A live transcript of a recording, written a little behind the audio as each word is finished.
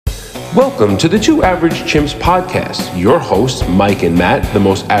Welcome to the Two Average Chimps podcast. Your hosts, Mike and Matt, the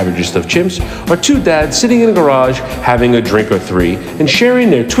most averagest of chimps, are two dads sitting in a garage having a drink or three and sharing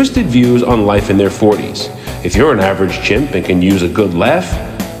their twisted views on life in their 40s. If you're an average chimp and can use a good laugh,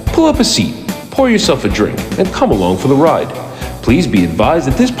 pull up a seat, pour yourself a drink, and come along for the ride. Please be advised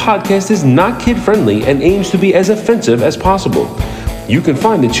that this podcast is not kid-friendly and aims to be as offensive as possible. You can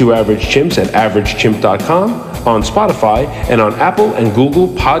find the Two Average Chimps at averagechimp.com, on Spotify, and on Apple and Google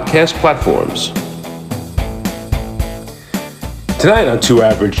podcast platforms. Tonight on Two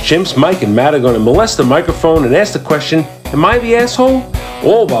Average Chimps, Mike and Matt are going to molest the microphone and ask the question, am I the asshole?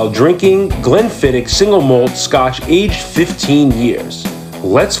 All while drinking Glenfiddich single malt scotch aged 15 years.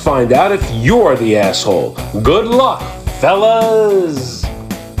 Let's find out if you're the asshole. Good luck, fellas!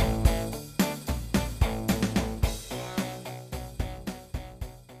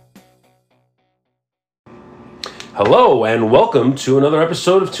 Hello and welcome to another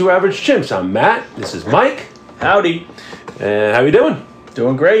episode of Two Average Chimps. I'm Matt. This is Mike. Howdy. And how you doing?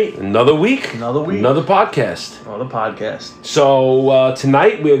 Doing great. Another week. Another podcast. Another podcast. So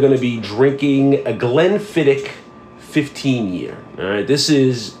tonight we're going to be drinking a Glenfiddich 15 year. All right. This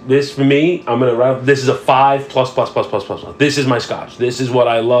for me. I'm going to write. This is a 5 plus. This is my scotch. This is what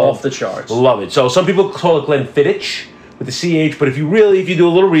I love. Off the charts. Love it. So some people call it Glenfiddich with the CH, but if you do a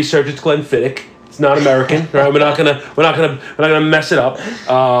little research, it's Glenfiddich. It's not American, right? We're not gonna mess it up.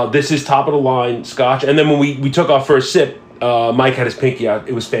 This is top of the line scotch. And then when we took our first sip, Mike had his pinky out.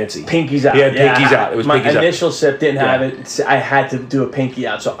 It was fancy. Pinky's out. He had pinkies out. It was my pinkies out. My initial sip didn't have it. I had to do a pinky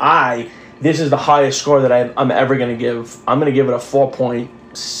out. So this is the highest score that I'm ever gonna give. I'm gonna give it a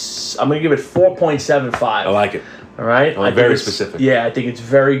 4.75. I like it. All right. Very specific. Yeah, I think it's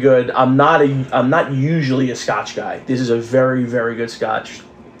very good. I'm not usually a scotch guy. This is a very, very good scotch.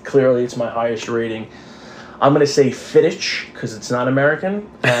 Clearly, it's my highest rating. I'm going to say Fiddich, because it's not American.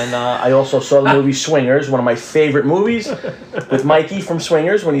 And I also saw the movie Swingers, one of my favorite movies, with Mikey from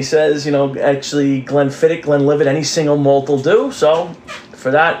Swingers, when he says, actually, Glenfiddich, Glenlivet, any single malt will do. So,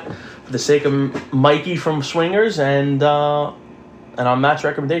 for the sake of Mikey from Swingers, and on Matt's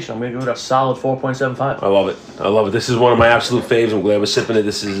recommendation, I'm going to give it a solid 4.75. I love it. This is one of my absolute faves. I'm glad we're sipping it.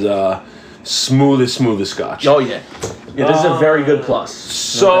 This is smoothest scotch. Oh, yeah. Yeah, this is a very good plus.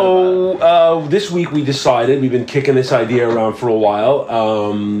 So this week we decided, we've been kicking this idea around for a while,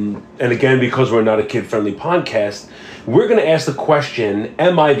 and again, because we're not a kid-friendly podcast, we're going to ask the question,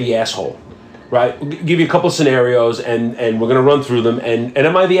 am I the asshole? Right? We'll give you a couple of scenarios, and we're going to run through them, and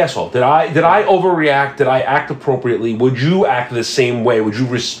am I the asshole? Did I overreact? Did I act appropriately? Would you act the same way? Would you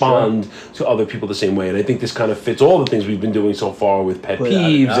respond to other people the same way? And I think this kind of fits all the things we've been doing so far with pet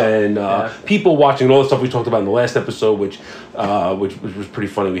peeves and people watching, and all the stuff we talked about in the last episode, which was pretty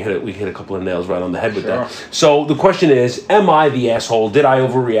funny. We hit a couple of nails right on the head with that. So the question is, am I the asshole? Did I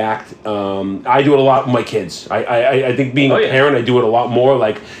overreact? I do it a lot with my kids. I think being a parent, I do it a lot more.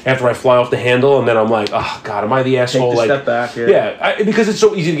 Like after I fly off the handle, and then I'm like, oh God, am I the asshole? Take the step back. Because it's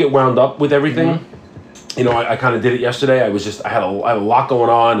so easy to get wound up with everything. Mm-hmm. I kind of did it yesterday. I had a lot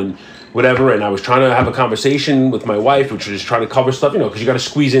going on and whatever, and I was trying to have a conversation with my wife, which was just trying to cover stuff, because you got to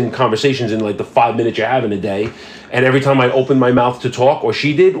squeeze in conversations in like the 5 minutes you have in a day. And every time I opened my mouth to talk, or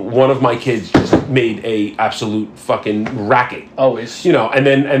she did, one of my kids just made a absolute fucking racket. Always. And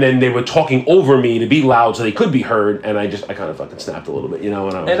then they were talking over me to be loud so they could be heard, and I kind of fucking snapped a little bit,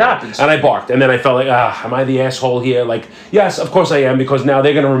 and it happens. And I barked, and then I felt like, am I the asshole here? Like, yes, of course I am, because now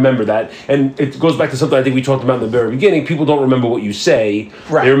they're going to remember that. And it goes back to something I think we talked about in the very beginning. People don't remember what you say.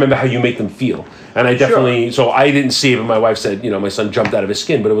 Right. They remember how you make them feel. And I definitely, so I didn't see it, but my wife said, my son jumped out of his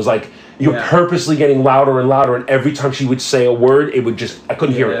skin, but it was like, you're purposely getting louder and louder, and every time she would say a word, it would just, I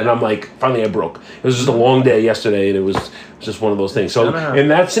couldn't hear it, and I'm like, finally I broke. It was just a long day yesterday, and it was just one of those things. So in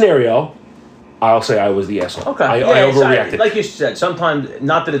that scenario, I'll say I was the asshole. Okay. I overreacted. Like you said, sometimes,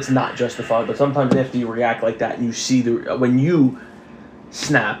 not that it's not justified, but sometimes after you react like that, and you see when you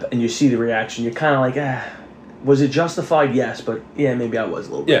snap and you see the reaction, you're kind of like, was it justified? Yes, but maybe I was a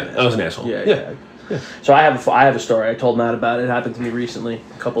little bit. Yeah, I was an asshole. Yeah. So I have a story. I told Matt about it. It happened to me recently,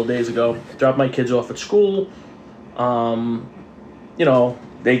 a couple of days ago. Dropped my kids off at school. We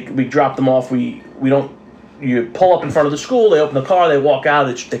dropped them off. You pull up in front of the school. They open the car. They walk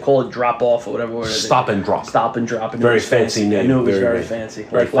out. They call it drop off or whatever. Stop and drop. Stop and drop. Very fancy name. I knew it was very fancy.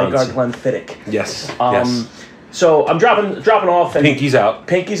 Like our Glenfiddich. Yes. So I'm dropping off. And Pinky's out.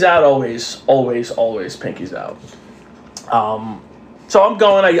 Pinky's out always. Pinky's out. So I'm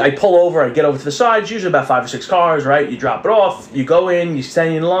going, I pull over, I get over to the side, it's usually about 5 or 6 cars, right? You drop it off, you go in, you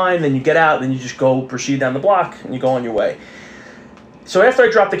stand in line, then you get out, then you just go proceed down the block, and you go on your way. So after I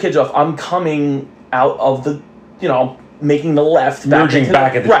drop the kids off, I'm coming out of the, making the left, merging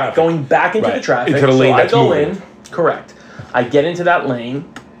back into traffic. Going back into Right. the traffic. Into the lane so that's I go moving. in, correct. I get into that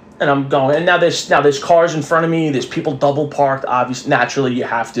lane, and I'm going. And now there's cars in front of me. There's people double parked. Obviously, naturally, you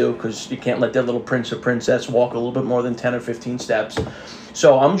have to because you can't let that little prince or princess walk a little bit more than 10 or 15 steps.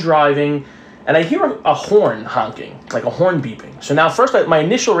 So I'm driving, and I hear a horn honking, like a horn beeping. So now, first, my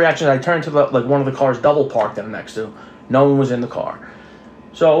initial reaction is I turn to one of the cars double parked that I'm next to. No one was in the car.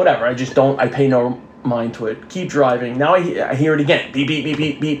 So whatever. I pay no mind to it. Keep driving. Now I hear it again. Beep beep beep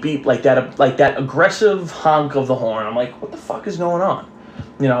beep beep beep, like that aggressive honk of the horn. I'm like, what the fuck is going on?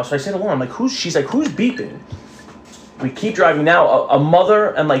 So I say to Lauren, I'm like, she's like, who's beeping? We keep driving. Now a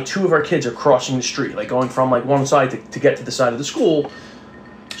mother and like two of our kids are crossing the street, like going from like one side to get to the side of the school.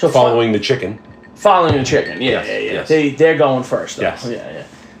 So Following the chicken. Following the chicken. Yeah. Yes. They're going first though. Yes. Yeah.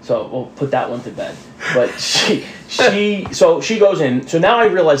 So we'll put that one to bed. But she goes in. So now I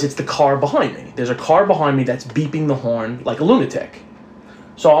realize it's the car behind me. There's a car behind me that's beeping the horn like a lunatic.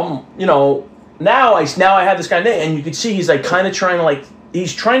 So I'm, now I have this guy, and you can see he's like kind of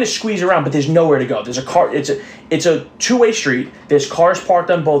he's trying to squeeze around, but there's nowhere to go. There's a car. It's a two-way street. There's cars parked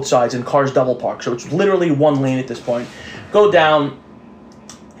on both sides and cars double parked. So it's literally one lane at this point. Go down.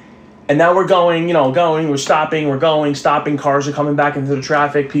 And now we're going, we're stopping, cars are coming back into the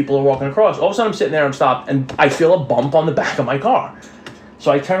traffic, people are walking across. All of a sudden I'm sitting there, I'm stopped, and I feel a bump on the back of my car.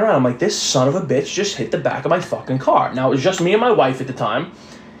 So I turn around, I'm like, this son of a bitch just hit the back of my fucking car. Now it was just me and my wife at the time,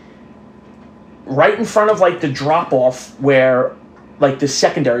 right in front of like the drop-off where, like the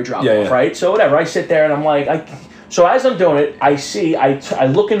secondary drop-off, right? So whatever, I sit there and I'm like, so as I'm doing it, I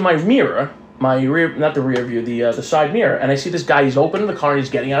look in my mirror, not the rear view, the side mirror, and I see this guy. He's opening the car and he's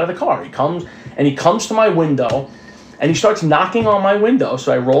getting out of the car. He comes to my window, and he starts knocking on my window.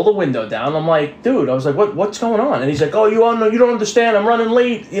 So I roll the window down. I'm like, dude, I was like, what's going on? And he's like, oh, you don't understand. I'm running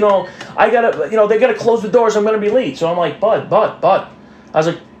late. I gotta, they gotta close the doors. I'm gonna be late. So I'm like, bud. I was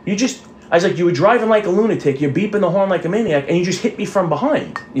like, you were driving like a lunatic. You're beeping the horn like a maniac, and you just hit me from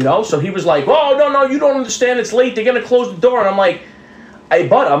behind. So he was like, oh no, you don't understand. It's late. They're gonna close the door. And I'm like,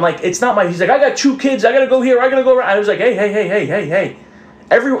 I'm like, it's not he's like, I got two kids, I gotta go here, I gotta go around. I was like, hey.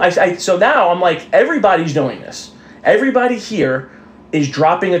 So now I'm like, everybody's doing this. Everybody here is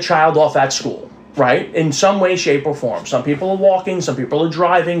dropping a child off at school, right? In some way, shape, or form. Some people are walking, some people are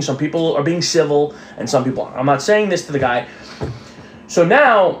driving, some people are being civil, and some people aren't. I'm not saying this to the guy. So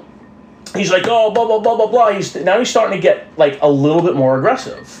now, he's like, oh, blah, blah, blah, blah, blah. Now he's starting to get, like, a little bit more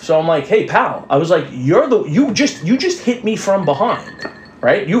aggressive. So I'm like, hey, pal. I was like, you just hit me from behind.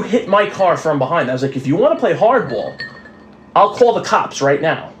 Right? You hit my car from behind. I was like, if you want to play hardball, I'll call the cops right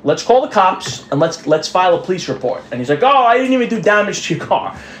now. Let's call the cops and let's file a police report. And he's like, oh, I didn't even do damage to your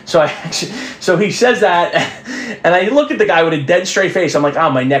car. So he says that, and I look at the guy with a dead straight face. I'm like,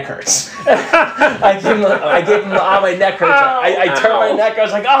 my neck hurts. I gave him the my neck hurts. I turned my neck. I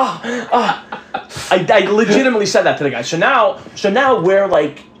was like, I legitimately said that to the guy. So now we're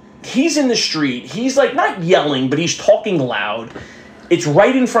like, he's in the street. He's like not yelling, but he's talking loud. It's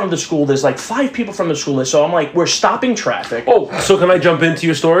right in front of the school. There's like 5 people from the school. So I'm like, we're stopping traffic. Oh, so can I jump into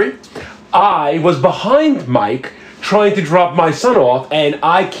your story? I was behind Mike trying to drop my son off, and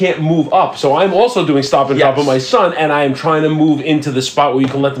I can't move up. So I'm also doing stop and drop with my son, and I am trying to move into the spot where you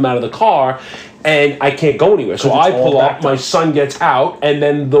can let them out of the car, and I can't go anywhere. So I pull up, my son gets out, and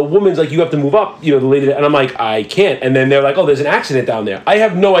then the woman's like, you have to move up, the lady, and I'm like, I can't. And then they're like, oh, there's an accident down there. I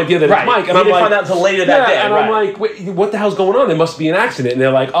have no idea that it's Mike. And I didn't find out until later that day. And I'm like, wait, what the hell's going on? There must be an accident. And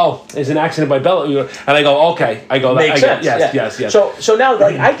they're like, oh, there's an accident by Bella. And I go, okay. Makes sense. Yes. So now,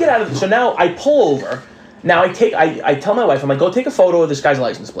 like, I get out of, so now I pull over. Now I tell my wife, I'm like, go take a photo of this guy's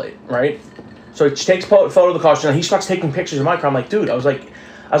license plate, right? So she takes a photo of the car. So now he starts taking pictures of my car. I'm like, dude, I was like,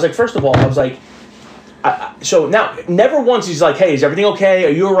 first of all, so now, never once he's like, hey, is everything okay? Are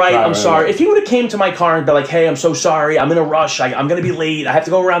you all right? I'm sorry. If he would have came to my car and be like, hey, I'm so sorry. I'm in a rush. I'm going to be late. I have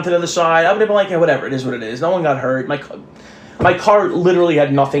to go around to the other side. I would have been like, hey, whatever. It is what it is. No one got hurt. My car literally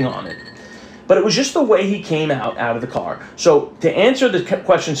had nothing on it. But it was just the way he came out of the car. So to answer the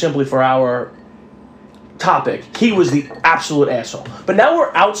question simply for our topic, he was the absolute asshole. But now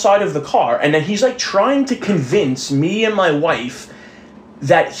we're outside of the car, and then he's like trying to convince me and my wife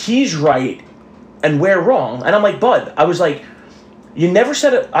that he's right and we're wrong. And I'm like, bud, I was like, you never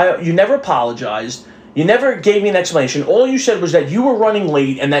said it. You never apologized. You never gave me an explanation. All you said was that you were running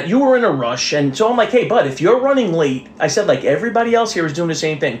late and that you were in a rush. And so I'm like, hey, bud, if you're running late, I said, like, everybody else here is doing the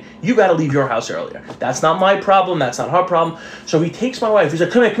same thing. You got to leave your house earlier. That's not my problem. That's not her problem. So he takes my wife. He's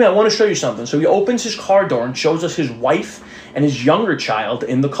like, come here, I want to show you something. So he opens his car door and shows us his wife and his younger child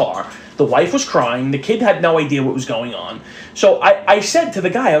in the car. The wife was crying. The kid had no idea what was going on. So I said to the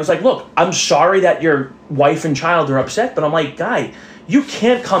guy, I was like, look, I'm sorry that your wife and child are upset, but I'm like, guy, you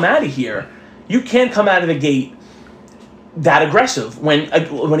can't come out of here. You can't come out of the gate that aggressive when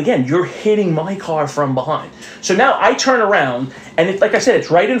again, you're hitting my car from behind. So now I turn around, and it's like I said,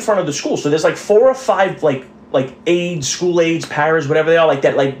 it's right in front of the school. So there's like 4 or 5 like aides, school aides, paras, whatever they are, like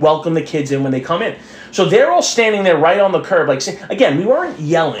that, like welcome the kids in when they come in. So they're all standing there right on the curb. Like, again, we weren't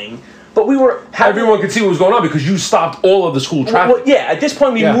yelling, but we were... Everyone could see what was going on because you stopped all of the school traffic. Well, yeah, at this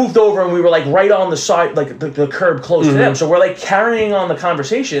point we moved over and we were like right on the side, like the curb close to them. So we're like carrying on the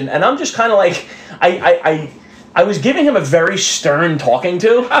conversation, and I'm just kind of like... I was giving him a very stern talking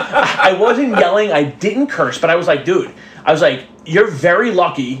to. I wasn't yelling. I didn't curse, but I was like, dude, you're very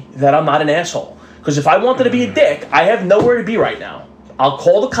lucky that I'm not an asshole. Because if I wanted to be a dick, I have nowhere to be right now. I'll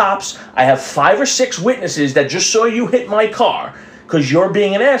call the cops. I have 5 or 6 witnesses that just saw you hit my car because you're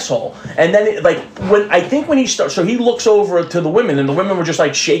being an asshole. And then, when he starts, so he looks over to the women, and the women were just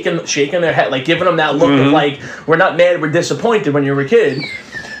like shaking their head, like giving him that look of like, we're not mad, we're disappointed when you were a kid.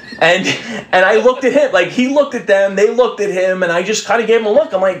 And I looked at him, like he looked at them, they looked at him, and I just kind of gave him a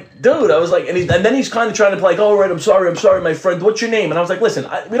look. I'm like, dude, I was like, and then he's kind of trying to play like, oh, right, I'm sorry, my friend. What's your name? And I was like, listen,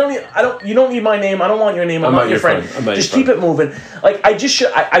 you don't need my name. I don't want your name. I'm not your friend. Just keep it moving. Like I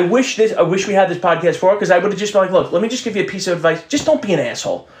wish we had this podcast for, because I would have just been like, look, let me just give you a piece of advice. Just don't be an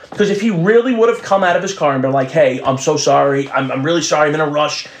asshole. Because if he really would have come out of his car and been like, hey, I'm so sorry. I'm really sorry. I'm in a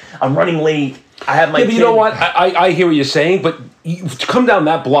rush. I'm running late. I have my kid. But you know what? I hear what you're saying, but to come down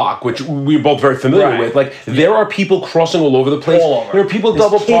that block, which we're both very familiar with, like there are people crossing all over the place. All over. There are people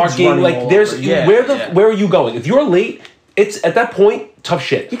double parking. Like there's where are you going? If you're late, it's at that point tough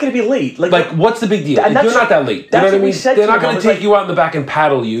shit. You're gonna be late. Like what's the big deal? You're not that late. You know what I mean? They're not going to take you out in the back and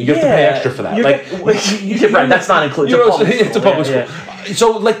paddle you. You have to pay extra for that. Right, that's not included. It's a public school.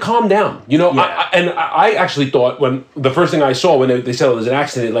 So, like, calm down, you know? I actually thought when the first thing I saw when they said there's an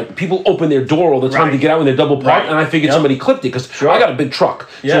accident, like, people open their door all the time to get out when they're double parked, and I figured somebody clipped it because I got a big truck.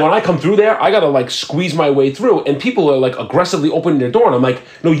 So when I come through there, I got to, like, squeeze my way through, and people are, like, aggressively opening their door, and I'm like,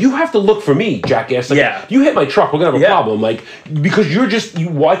 no, you have to look for me, jackass. Like, you hit my truck, we're going to have a problem. Like, because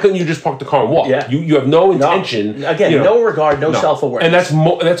why couldn't you just park the car and walk? You have no intention. Again, no regard, no self-awareness.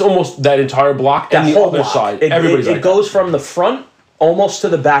 And that's almost that entire block and the whole other side. Everybody's like that. It goes from the front almost to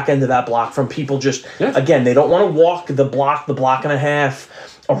the back end of that block, from people just, again, they don't want to walk the block and a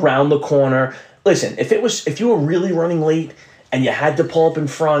half around the corner. Listen, if you were really running late and you had to pull up in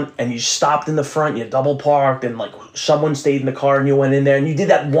front and you stopped in the front, you double parked, and like someone stayed in the car and you went in there and you did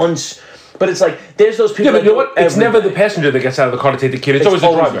that once. But it's like, there's those people. Yeah, but you know what? It's never the passenger that gets out of the car to take the kid. It's always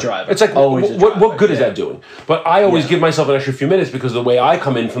the driver. It's like, what good is that doing? But I always give myself an extra few minutes because the way I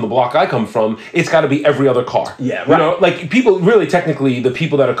come in from the block I come from, it's got to be every other car. Yeah, right. You know, like people, really technically, the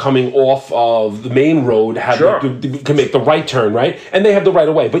people that are coming off of the main road can make the right turn, right? And they have the right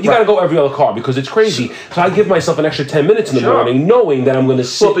of way. But you got to go every other car because it's crazy. So I give myself an extra 10 minutes in the morning knowing that I'm going to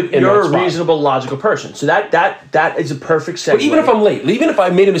sit in that spot. You're a reasonable, logical person. So that is a perfect segue. But even if I'm late, even if I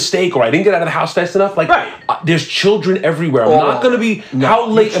made a mistake or I didn't get out of the house fast enough, like, there's children everywhere. I'm not going to be... how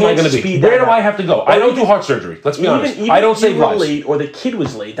late am I going to be? Where do I have to go? I don't do heart surgery. Let's be honest. I don't save lives. Late or the kid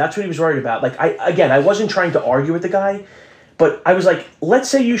was late. That's what he was worried about. Like, I wasn't trying to argue with the guy, but I was like, let's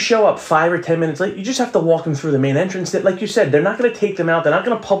say you show up 5 or 10 minutes late. You just have to walk them through the main entrance. That, like you said, they're not going to take them out. They're not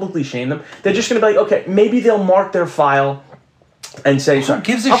going to publicly shame them. They're just going to be like, okay, maybe they'll mark their file and say, who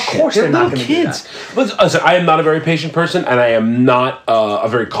gives a shit? Of course they're not going to do that. Listen, I am not a very patient person, and I am not a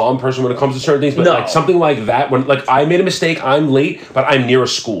very calm person when it comes to certain things. But like something like that, when like I made a mistake, I'm late, but I'm near a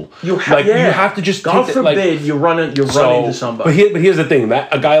school. You have to just God forbid you run into somebody. But here's the thing: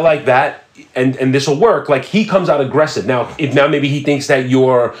 that a guy like that. And this will work. Like, he comes out aggressive. Now maybe he thinks that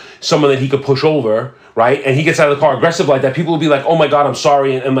you're someone that he could push over, right? And he gets out of the car aggressive like that. People will be like, "Oh my God, I'm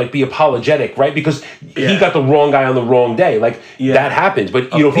sorry," and like be apologetic, right? Because he got the wrong guy on the wrong day. Like that happens. But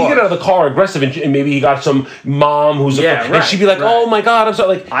if he get out of the car aggressive and maybe he got some mom who's and she'd be like, "Oh my God, I'm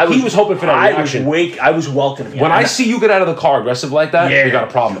sorry." Like he was hoping for that reaction. I was welcoming him. When I see you get out of the car aggressive like that, you got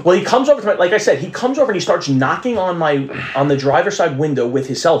a problem. Well, he comes over to me, like I said, he comes over and he starts knocking on the driver's side window with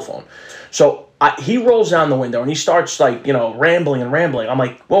his cell phone. So he rolls down the window and he starts rambling. I'm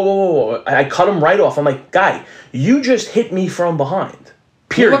like, whoa. I cut him right off. I'm like, guy, you just hit me from behind.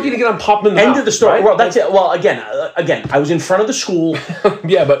 Period. You're lucky to get on popped in the End mouth, of the story. right? Well, that's it. Well, again, I was in front of the school.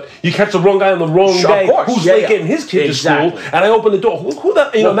 Yeah, but you catch the wrong guy on the wrong day. Of course. Who's Yeah, late yeah. getting his kid Exactly. to school, and I open the door. Who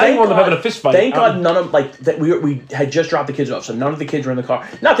that? You know, now you end up having a fist fight. Thank God none of, like, that we had just dropped the kids off, so none of the kids were in the car.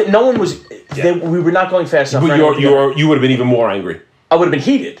 Not that no one was, we were not going fast enough. But you would have been even more angry. I would have been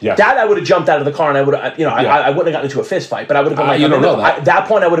heated. Yes. That I would have jumped out of the car and I would have, I wouldn't have gotten into a fist fight, but I would have been like, you don't know that. At that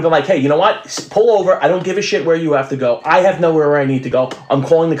point, I would have been like, hey, you know what? Pull over. I don't give a shit where you have to go. I have nowhere where I need to go. I'm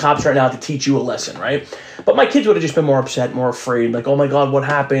calling the cops right now to teach you a lesson, right? But my kids would have just been more upset, more afraid, like, oh my God, what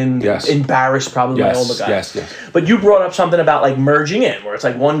happened? Yes. Embarrassed, probably my older guys. Yes. But you brought up something about like merging in, where it's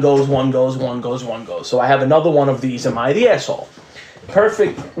like one goes, one goes, one goes, one goes. So I have another one of these. Am I the asshole?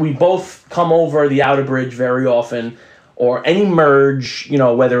 Perfect. We both come over the outer bridge very often. Or any merge,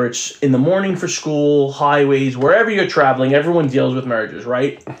 whether it's in the morning for school, highways, wherever you're traveling, everyone deals with merges,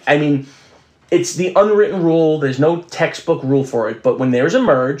 right? I mean, it's the unwritten rule. There's no textbook rule for it. But when there's a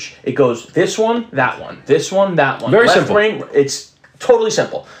merge, it goes this one, that one, this one, that one. Very left, simple. right, it's totally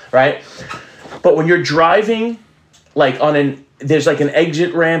simple, right? But when you're driving, like there's like an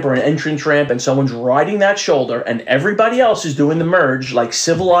exit ramp or an entrance ramp and someone's riding that shoulder and everybody else is doing the merge like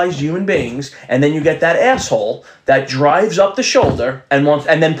civilized human beings, and then you get that asshole that drives up the shoulder and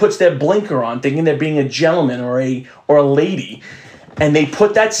then puts their blinker on thinking they're being a gentleman or a lady, and they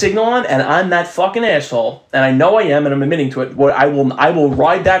put that signal on, and I'm that fucking asshole, and I know I am, and I'm admitting to it. Where I will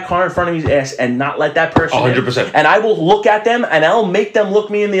ride that car in front of his ass and not let that person 100%. in. And I will look at them, and I'll make them look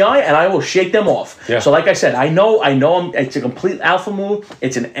me in the eye, and I will shake them off. Yeah. So like I said, I know it's a complete alpha move,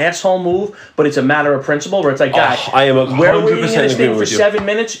 it's an asshole move, but it's a matter of principle where it's like, God, I am 100% we're waiting in this thing agreeing for with you. 7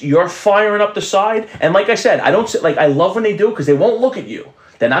 minutes, you're firing up the side, and like I said, I love when they do it because they won't look at you.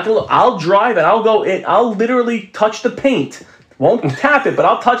 They're not gonna look. I'll drive and I'll go in, I'll literally touch the paint. Won't tap it, but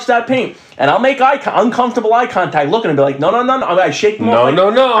I'll touch that paint, and I'll make uncomfortable eye contact, looking and be like, no. I shake them off.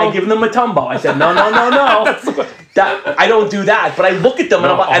 No. I give them a tumbo. I said, no. That I don't do that, but I look at them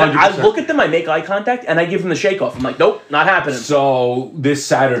and I look at them. I make eye contact and I give them the shake off. I'm like, nope, not happening. So this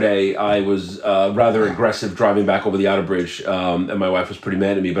Saturday, I was rather aggressive driving back over the outer bridge, and my wife was pretty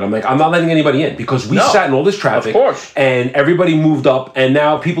mad at me. But I'm like, I'm not letting anybody in because we sat in all this traffic, of course, and everybody moved up, and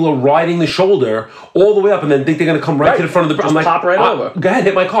now people are riding the shoulder all the way up, and then think they're gonna come right to the front of the bridge. I'm like, pop right over. Go ahead,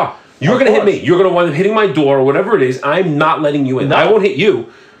 hit my car. You're gonna hit me. You're gonna wind up hitting my door or whatever it is. I'm not letting you in. No. I won't hit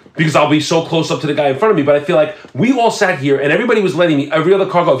you. Because I'll be so close up to the guy in front of me, but I feel like we all sat here and everybody was letting me every other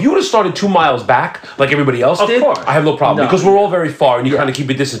car go. If you would have started 2 miles back like everybody else did, course. I have no problem because we're all very far and you kind of keep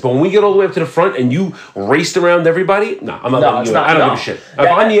a distance. But when we get all the way up to the front and you raced around everybody, I'm not letting you in. I don't give a shit. If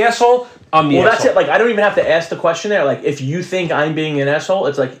I'm the asshole, I'm the asshole. Well, that's it. Like, I don't even have to ask the question there. Like, if you think I'm being an asshole,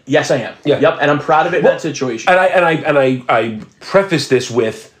 it's like, yes, I am. Yeah. Yep, and I'm proud of it in that situation. And I preface this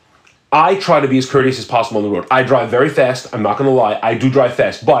with, I try to be as courteous as possible on the road. I drive very fast. I'm not going to lie. I do drive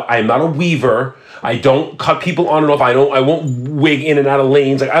fast, but I am not a weaver. I don't cut people on and off. I won't wig in and out of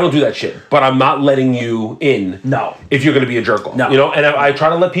lanes. Like, I don't do that shit. But I'm not letting you in. No. If you're going to be a jerk off. No. And I try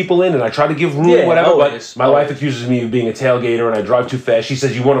to let people in and I try to give room, whatever. Always. But my wife accuses me of being a tailgater and I drive too fast. She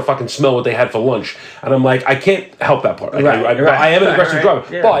says, you want to fucking smell what they had for lunch. And I'm like, I can't help that part. Right. I am an aggressive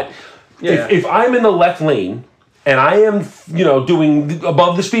driver. Yeah. But if I'm in the left lane, and I am, doing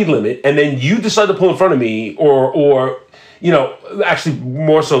above the speed limit, and then you decide to pull in front of me, or actually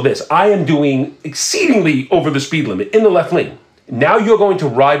more so this, I am doing exceedingly over the speed limit in the left lane. Now you're going to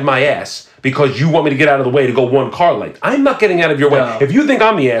ride my ass because you want me to get out of the way to go one car length. I'm not getting out of your way. If you think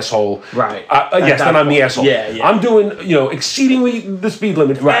I'm the asshole, right? Yes, then I'm the asshole. Yeah. I'm doing, exceedingly the speed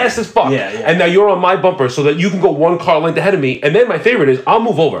limit, fast as fuck. Yeah. And now you're on my bumper so that you can go one car length ahead of me. And then my favorite is I'll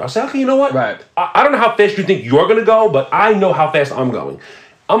move over. I'll say, okay, you know what? Right. I don't know how fast you think you're going to go, but I know how fast I'm going.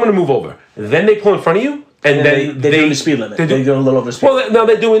 I'm going to move over. Then they pull in front of you. And then they're doing the speed limit. They're doing a little over the speed limit. Well, now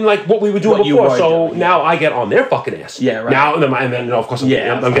they're doing like what we were doing before. So doing, now I get on their fucking ass. Yeah, right. Now, and then of course, I'm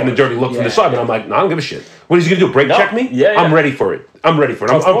getting a dirty look from the side, but I'm like, no, I don't give a shit. What is he going to do? Brake check me? Yeah. I'm ready for it. I'm a pretty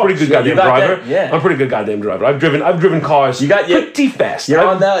good goddamn driver. I'm a pretty good goddamn driver. I've driven cars pretty fast. You're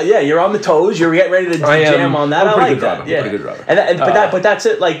on the toes. You're getting ready to jam on that. I'm a pretty good driver. I'm a pretty good driver. But that's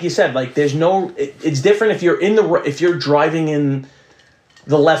it. Like you said, like there's no. It's different if you're driving in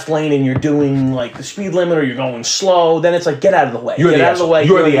the left lane and you're doing like the speed limit or you're going slow, then it's like get out of the way. You're the asshole.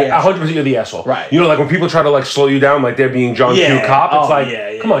 You're the 100%. You're the asshole. Right. Like when people try to like slow you down, like they're being John Q. Cop. It's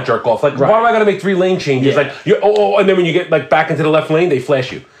like, come on, jerk off. Like, why am I gonna make 3 lane changes? Yeah. Like, and then when you get like back into the left lane, they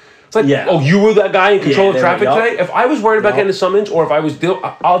flash you. It's like, you were that guy in control of traffic today? If I was worried about getting a summons or if I was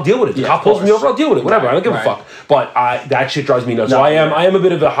I'll deal with it. The cop pulls me over, I'll deal with it. Whatever. I don't give a fuck. But that shit drives me nuts. So I am a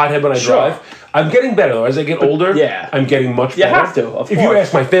bit of a hothead when I drive. I'm getting better though. As I get older, Yeah. I'm getting much You better. have to, of If you course.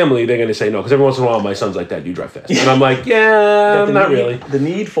 ask my family, they're going to say no, because every once in a while my son's like, Dad, you drive fast. And I'm like, yeah, The not need- really. The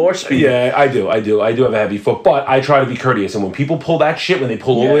need for speed. Yeah, I do have a heavy foot, but I try to be courteous. And when people pull that shit, when they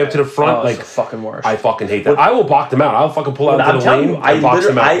pull all the way up to the front, Oh, like, it's the fucking worst. I fucking hate that. I will block them out. I'll fucking pull out I'm into the telling lane you, I and box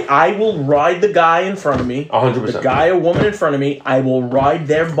them literally, out. I will ride the guy in front of me. 100%. The guy or woman in front of me. I will ride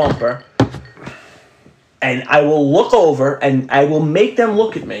their bumper, and I will look over, and I will make them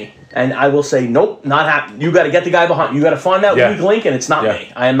look at me, and I will say, "Nope, not happening. You got to get the guy behind. You got to find that Yeah. weak link, and it's not Yeah.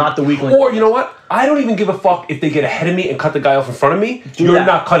 me. I am not the weak link." Or you know what? I don't even give a fuck if they get ahead of me and cut the guy off in front of me. You're that.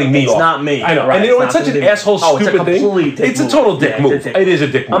 not cutting me It's off. not me. I know. Right, And you know, it's not such an gonna be- asshole, Oh, it's a stupid thing. complete dick It's a move. total dick Yeah, it's a move. dick It is a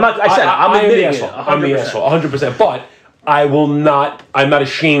dick move. I'm I'm admitting the it, asshole. I'm the 100%. asshole, 100%. But I will not. I'm not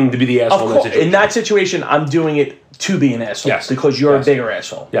ashamed to be the asshole Of in that course, situation. in that situation, I'm doing it to be an asshole. Yes. Because you're Yes. a bigger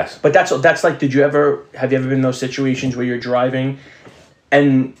asshole. Yes. But that's like, have you ever been in those situations where you're driving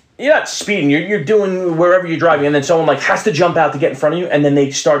and you're not speeding, you're doing wherever you're driving, and then someone like has to jump out to get in front of you, and then they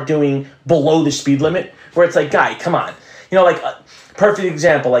start doing below the speed limit, where it's like, guy, come on. You know, like, perfect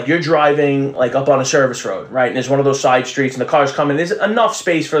example, like you're driving like up on a service road, right? And there's one of those side streets, and the cars come in. There's enough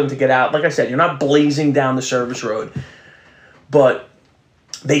space for them to get out. Like I said, you're not blazing down the service road, but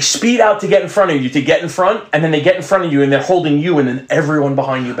they speed out to get in front of you, to get in front, and then they get in front of you, and they're holding you, and then everyone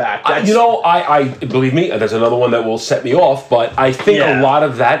behind you back. That's, You know, I believe me, that's another one that will set me off. But I think Yeah. a lot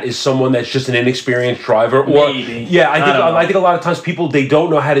of that is someone that's just an inexperienced driver. Or Maybe. yeah, I don't know. I think a lot of times people, they don't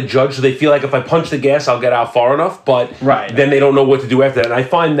know how to judge, so they feel like if I punch the gas, I'll get out far enough. But Right. then they don't know what to do after that. And I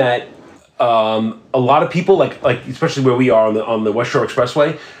find that a lot of people, like especially where we are on the West Shore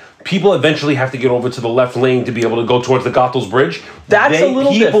Expressway. People eventually have to get over to the left lane to be able to go towards the Goethals Bridge. That's a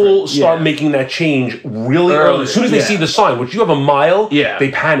little people different. start Yeah. making that change really early. As soon as they Yeah. see the sign, which you have a mile, Yeah. they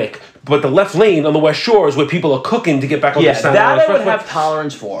panic. But the left lane on the West Shore is where people are cooking to get back on yeah, the Staten that Island I would Expressway. have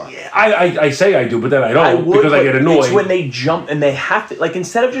tolerance for. I say I do, but then I don't because I but get annoyed. It's when they jump and they have to, like,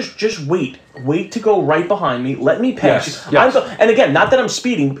 instead of just wait to go right behind me, let me pass Yes, you. yes. And again, not that I'm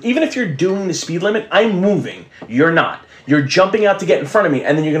speeding, even if you're doing the speed limit, I'm moving. You're not. You're jumping out to get in front of me,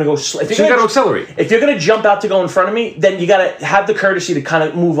 and then you're going to go... So you got to accelerate. If you're going to jump out to go in front of me, then you got to have the courtesy to kind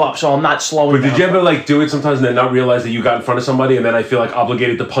of move up, so I'm not slowing But down. did you ever like do it sometimes and then not realize that you got in front of somebody and then I feel like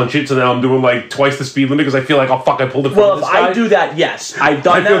obligated to punch it, so now I'm doing like twice the speed limit because I feel like, oh fuck, I pulled it from Well, this if guy. I do that, yes. I've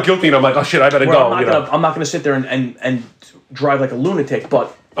done I feel that. guilty and I'm like, oh shit, I better Where go. I'm not gonna sit there and drive like a lunatic,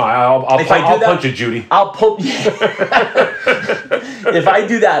 but I'll if I do I'll that- punch it, Judy. I'll pump. If I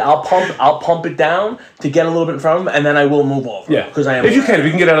do that, I'll pump it down to get a little bit in front of him, and then I will move over. Yeah, because I am. If you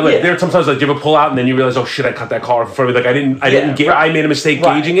can get out of the way. Yeah. There are sometimes like you ever pull out and then you realize, oh shit, I cut that car in front of me. Like I didn't right. I made a mistake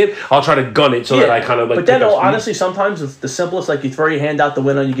Right. gauging it. I'll try to gun it so that I kind of like. But then, pick up speed. honestly, sometimes it's the simplest. Like you throw your hand out the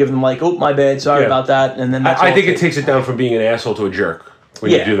window, you give them like, "Oh, my bad, sorry Yeah. about that," and then that's I all think it takes. takes it down from being an asshole to a jerk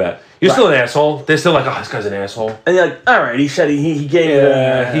when Yeah. you do that. You're Right. still an asshole. They're still like, oh, this guy's an asshole. And you're like, "All right," he said he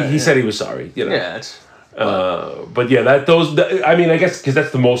gave. He said he was sorry. You know. Yeah, it's. But yeah, I mean, I guess because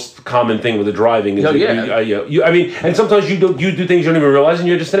that's the most common thing with the driving. Is No, that yeah. I mean, and sometimes you do things you don't even realize, and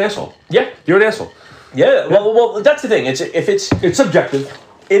you're just an asshole. Yeah. You're an asshole. Yeah. Well, that's the thing. It's subjective.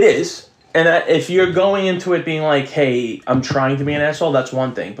 It is. And if you're going into it being like, "Hey, I'm trying to be an asshole," that's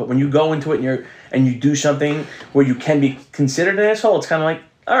one thing. But when you go into it and you do something where you can be considered an asshole, it's kind of like,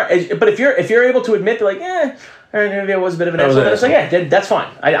 all right. But if you're able to admit, like, all right, maybe I was a bit of an asshole, then it's like, yeah, that's fine.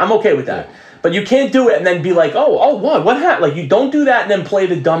 I'm okay with that. Yeah. But you can't do it and then be like, oh, what happened? Like, you don't do that and then play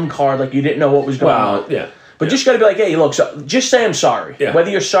the dumb card like you didn't know what was going on. Yeah. But just got to be like, hey, look, just say I'm sorry. Yeah. Whether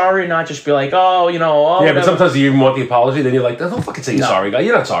you're sorry or not, just be like, oh, Yeah, whatever. but sometimes you even want the apology. Then you're like, don't fucking say you're sorry, guy.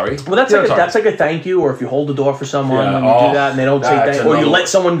 You're not sorry. Well, that's You're like not that's sorry. like a thank you, or if you hold the door for someone Yeah. when you do that and they don't say that's thank, or you another let one.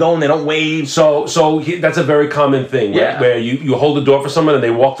 someone go and they don't wave. So that's a very common thing, right? Yeah. Where you hold the door for someone and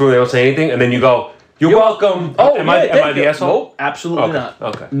they walk through and they don't say anything, and then you go, "You're welcome." Oh, am yeah, I thank the you. asshole? Nope, absolutely Okay, not.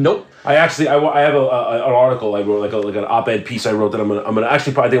 okay. Nope. I actually I have an article I wrote like an op-ed piece I wrote that I'm gonna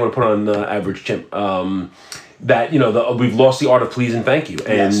actually probably think I'm gonna put on Average Chimp. That we've lost the art of please and thank you,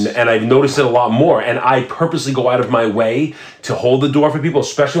 and I've noticed it a lot more. And I purposely go out of my way to hold the door for people,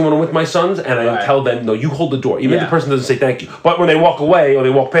 especially when I'm with my sons. And I tell them, no, you hold the door, even if the person doesn't say thank you. But when they walk away or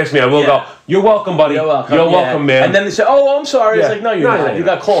they walk past me, I will go, "You're welcome, buddy. You're welcome. You're welcome, man." And then they say, "Oh, I'm sorry." Yeah. It's like, no, you're not. Yeah. You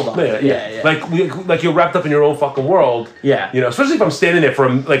got called on. Yeah. Like you're wrapped up in your own fucking world. Yeah. Especially if I'm standing there for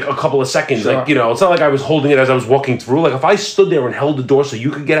like a couple of seconds. Sure. Like, it's not like I was holding it as I was walking through. Like if I stood there and held the door so you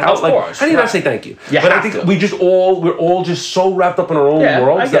could get out, Of like course, how do you not right. say thank you? You But I have think to. we're all just so wrapped up in our own Yeah, I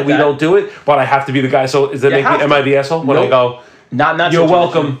worlds get that we that. don't do it. But I have to be the guy. So is that You make me? have Am to. I the asshole when I Nope. go? Not You're situation.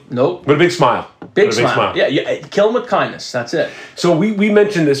 welcome. Nope. With a big smile. Big With a smile. Yeah, kill them with kindness. That's it. So we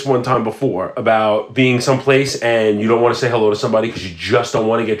mentioned this one time before about being someplace and you don't want to say hello to somebody because you just don't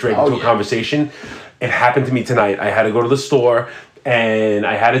want to get dragged into a conversation. It happened to me tonight. I had to go to the store and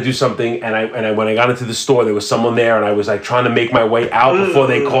I had to do something, and I when I got into the store, there was someone there, and I was like trying to make my way out before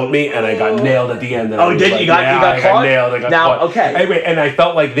they caught me, and I got nailed at the end. And you got caught? Got nailed. I got caught. Okay. Anyway, and I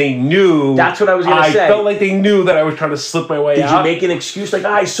felt like they knew. That's what I was gonna say. I felt like they knew that I was trying to slip my way out. Did you make an excuse like,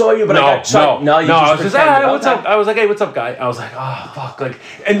 I saw you, but I got shot? No, I was just, what's up? I was like, hey, what's up, guy? I was like, oh, fuck. Like,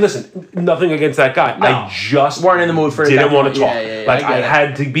 and listen, nothing against that guy. No. I just weren't in the mood for it. Didn't want to talk. Yeah, I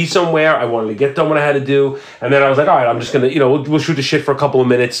had to be somewhere. I wanted to get done what I had to do, and then I was like, all right, I'm just gonna, we'll shoot the shit for a couple of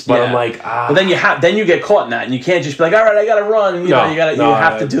minutes. But I'm like, But then you get caught in that, and you can't just be like, all right, I gotta run. You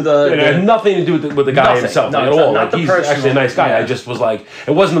have to do the. It had nothing to do with the guy himself at all. Like, he's actually a nice guy. I just was like,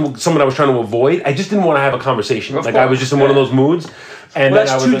 it wasn't someone I was trying to avoid. I just didn't want to have a conversation. I was just in one of those moods. And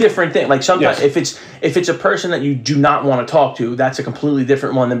that's two different things. Like sometimes if it's a person that you do not want to talk to, that's a completely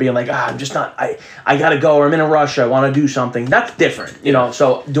different one than being like, I'm just not. I gotta go, or I'm in a rush. I want to do something. That's different.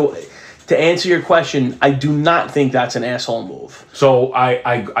 So to answer your question, I do not think that's an asshole move. So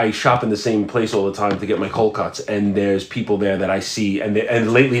I shop in the same place all the time to get my cold cuts, and there's people there that I see,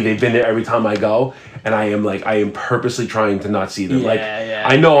 and lately they've been there every time I go, and I am purposely trying to not see them.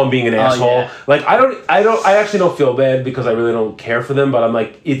 I know I'm being an asshole. Yeah. Like I actually don't feel bad because I really don't care for them, but I'm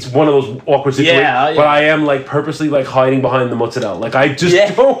like, it's one of those awkward situations. But I am like purposely like hiding behind the mozzarella. Like I just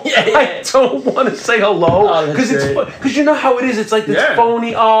don't. I don't want to say hello because you know how it is. It's like this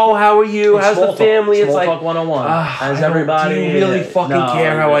phony. Oh, how are you? How's the family? It's like talk 101. How's everybody? Do you really fucking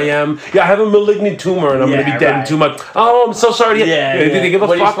care how I am? Yeah, I have a malignant tumor and I'm gonna be dead in 2 months. Oh, I'm so sorry. Did they give a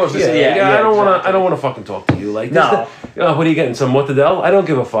fuck? I don't want to fucking talk to you. Like, what are you getting? Some mortadella? I don't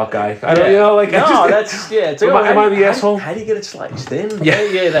give a fuck, guy. I don't. Am I the asshole? How do you get it sliced thin?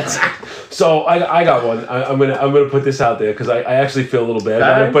 Yeah. That's. So I got one. I'm gonna put this out there because I actually feel a little bad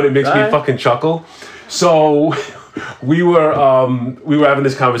about it, but it makes me fucking chuckle. So. We were having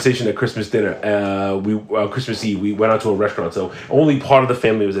this conversation at Christmas dinner. Christmas Eve, we went out to a restaurant. So only part of the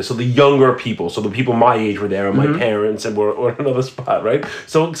family was there. So the younger people, so the people my age were there, and my parents, and we're at another spot, right?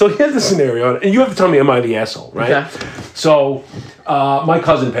 So here's the scenario, and you have to tell me, am I the asshole, right? Okay. So my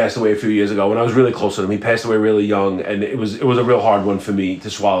cousin passed away a few years ago, and I was really close to him. He passed away really young, and it was a real hard one for me to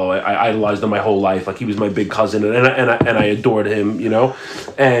swallow. I idolized him my whole life. Like, he was my big cousin, and I adored him,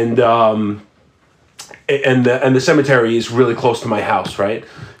 and the cemetery is really close to my house, right?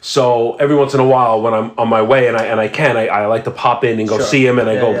 So every once in a while, when I'm on my way and I like to pop in and go see him, and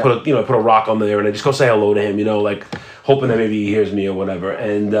I put a rock on there, and I just go say hello to him, like hoping that maybe he hears me or whatever.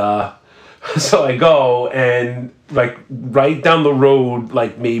 And so I go, and like right down the road,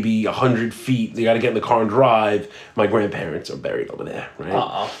 like maybe 100 feet, you got to get in the car and drive. My grandparents are buried over there,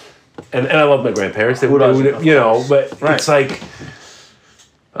 right? And I love my grandparents. But it's like.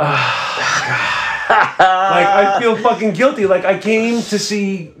 Like, I feel fucking guilty. Like, I came to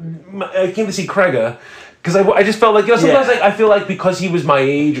see Craig because I just felt like, sometimes I feel like because he was my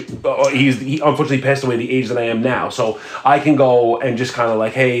age, he unfortunately passed away the age that I am now. So I can go and just kind of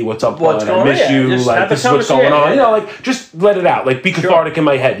like, hey, what's up, bud? I miss you. Just like, this is what's going on. Like, just let it out. Like, be cathartic in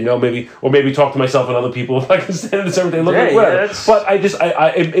my head. Maybe talk to myself and other people. Like, stand in the cemetery, look like whatever. But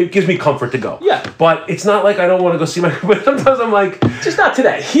it gives me comfort to go. Yeah. But it's not like I don't want to go see my. But sometimes I'm like, just not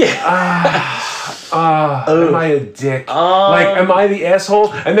today. Yeah. Am I a dick? Like, am I the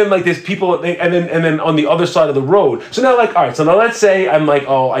asshole? And then like there's people, and then on the other side of the road. So now, like, all right. So now let's say I'm like,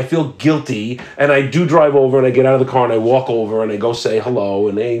 I feel guilty, and I do drive over, and I get out of the car, and I walk over, and I go say hello,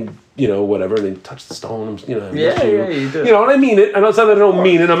 and they, whatever, and they touch the stone. You do. And I mean it. And it's not that I don't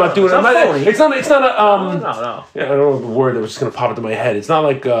mean it. I'm not doing it. It's not a no. Yeah, I don't know the word that was just gonna pop into my head. It's not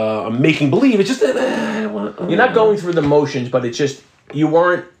like I'm making believe. It's just I don't want. You're not going through the motions, but it's just you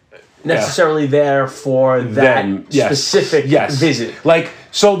weren't necessarily there for that specific visit. Like,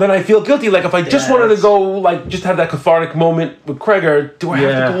 so then I feel guilty. Like, if I just wanted to go, like, just have that cathartic moment with Kreger, do I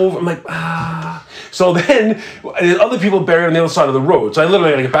have to go over? I'm like, So then there's other people buried on the other side of the road. So I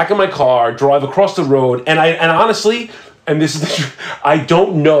literally gotta get back in my car, drive across the road, and honestly, and this is the truth, I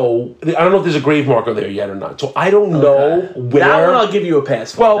don't know if there's a grave marker there yet or not. So I don't know where. That one I'll give you a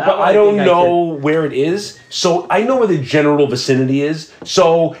pass for. Well, but I don't know where it is. So I know where the general vicinity is.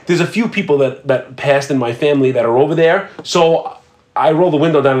 So there's a few people that passed in my family that are over there. So I roll the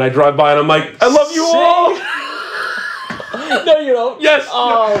window down and I drive by and I'm like, I love you all. No, you don't. Yes.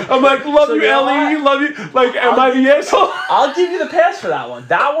 I'm like, love you, Ellie. Love you. Like, am I the asshole? I'll give you the pass for that one.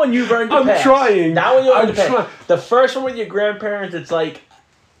 That one you've earned the pass. I'm trying. That one you earned the pass. The first one with your grandparents, it's like,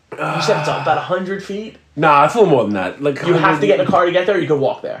 you said it's about 100 feet? Nah, it's a little more than that. Like, you have to get in a car to get there, or you can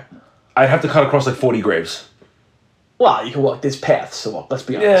walk there? I'd have to cut across like 40 graves. Well, you can walk. There's paths to walk. Let's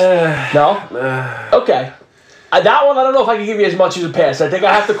be honest. Yeah. No. Okay. That one, I don't know if I can give you as much as a pass. I think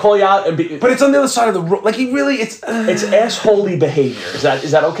I have to call you out and be. But it's on the other side of the road. Like he really, it's assholey behavior. Is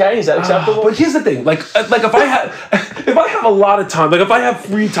that okay? Is that acceptable? But here's the thing. Like if I have a lot of time, like if I have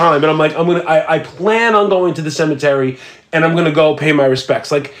free time, and I plan on going to the cemetery, and I'm gonna go pay my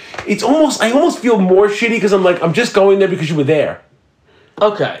respects. Like I almost feel more shitty because I'm just going there because you were there.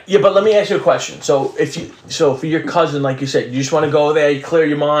 Okay. Yeah, but let me ask you a question. So for your cousin, like you said, you just want to go there, you clear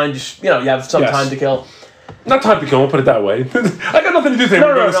your mind, just you have some time to kill. Not time to kill. I'll put it that way. I got nothing to do today. No,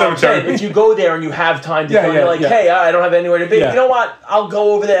 I'm saying, if you go there and you have time to kill, you're like, hey, I don't have anywhere to be. Yeah. You know what? I'll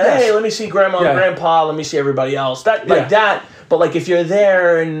go over there. Hey, let me see grandma and grandpa. Let me see everybody else. That. But like if you're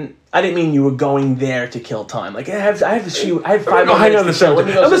there and I didn't mean you were going there to kill time. Like I have 5 minutes to kill.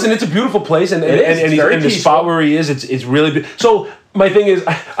 Listen, it's a beautiful place, and the spot where he is, it's really big. So my thing is,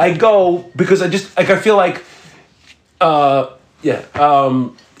 I go because I feel like, I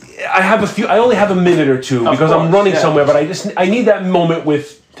only have a minute or two because I'm running somewhere, but I need that moment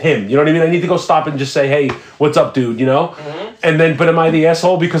with him. You know what I mean? I need to go stop and just say, hey, what's up, dude? You know? Mm-hmm. And then, but am I the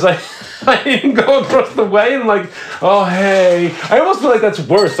asshole because I didn't go across the way and like, oh, hey. I almost feel like that's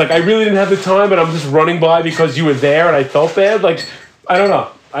worse. Like I really didn't have the time and I'm just running by because you were there and I felt bad. Like, I don't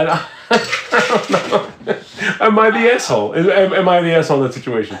know. I don't know. Am I the asshole? Am I the asshole in that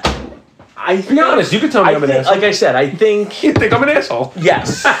situation? Be honest, you can tell me I'm an asshole. Like I said, I think... You think I'm an asshole?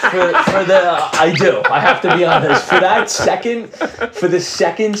 Yes. I do. I have to be honest. For the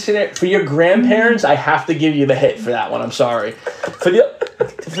second scenario, for your grandparents, I have to give you the hit for that one. I'm sorry. For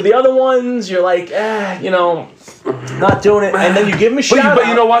the other ones, you're like, not doing it. And then you give them a shout out. But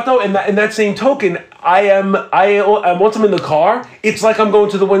you know what, though? In that same token, once I'm in the car, it's like I'm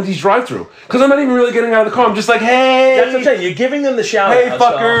going to the Wendy's drive-thru. Because I'm not even really getting out of the car. I'm just like, hey. That's what I'm saying. You're giving them the shout out. Hey,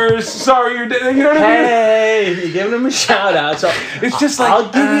 fuckers. Sorry, you know what I mean? Hey, you're giving them a shout out. So it's just like...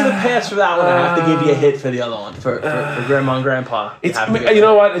 I'll give you the pass for that one. I have to give you a hit for the other one. For grandma and grandpa. You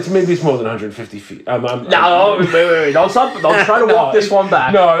know what? Maybe it's more than 150 feet. No, wait. Don't try to walk this one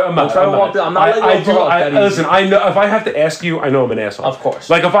back. No, I'm not. I'm not letting you off that easy. Listen, I know if I have to ask you, I know I'm an asshole. Of course.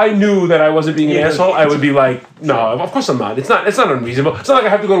 Like if I knew that I wasn't being an asshole, I would be like, no, of course I'm not. It's not unreasonable. It's not like I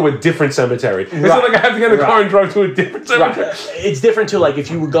have to go to a different cemetery. It's not like I have to get in a car and drive to a different cemetery. Right. It's different too. Like if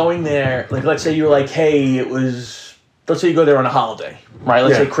you were going there, like let's say you were like, hey, let's say you go there on a holiday, right?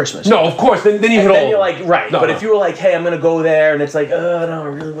 Let's say Christmas. No, of course. Then you hit all. Then you're like, right. No, but if you were like, hey, I'm gonna go there, and it's like, no, I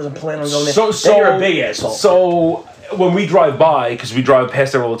really wasn't planning on going there. Then you're a big asshole. So when we drive by, because we drive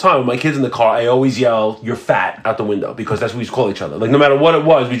past there all the time, with my kids in the car, I always yell, "You're fat," out the window because that's what we used to call each other. Like no matter what it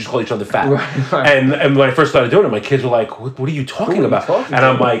was, we just call each other fat. Right. And when I first started doing it, my kids were like, "What are you talking about?" And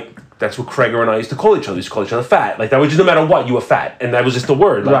I'm like, that's what Krager and I used to call each other. We used to call each other fat. Like that was just no matter what, you were fat. And that was just the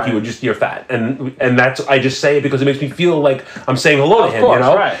word. Like you're fat. And that's, I just say it because it makes me feel like I'm saying hello to him, you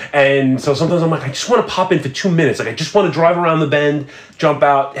know? Right. And so sometimes I'm like, I just want to pop in for 2 minutes. Like I just want to drive around the bend, jump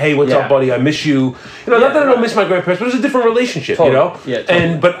out. Hey, what's up, buddy? I miss you. You know, not that I don't miss my grandparents, but it's a different relationship, you know? Yeah,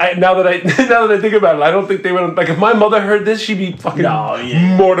 totally. But now that I think about it, I don't think they would, like if my mother heard this, she'd be fucking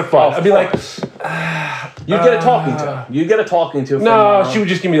mortified. I'd be like, you'd get a talking to. You'd get a talking to. No, she would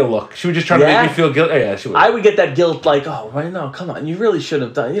just give me a look. She would just try to make me feel guilty. Oh, yeah, she would. I would get that guilt, like, oh, right, no, come on, you really should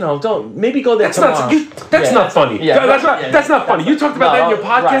have done. You know, don't maybe go there tomorrow. That's not funny. Yeah, that's not funny. You talked about that in your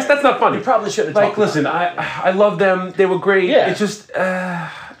podcast. Right. That's not funny. You probably should have. Like, listen, I love them. They were great. Yeah. It's just.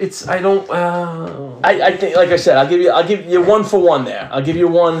 I don't. I think, like I said, I'll give you 1 for 1 there. I'll give you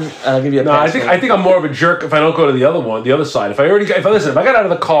 1, and I'll give you a pass. I think I'm more of a jerk if I don't go to the other side. If I got out of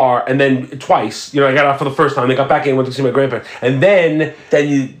the car and then twice, I got out for the first time, then got back in, went to see my grandparents, and then I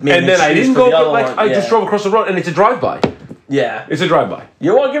didn't go, but like I just drove across the road, and it's a drive-by. Yeah. It's a drive-by.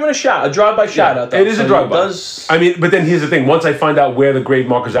 You want to give it a drive-by shout out, though. It is a drive-by. I mean, but then here's the thing. Once I find out where the grave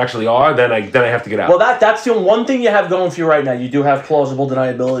markers actually are, then I have to get out. Well, that's the one thing you have going for you right now. You do have plausible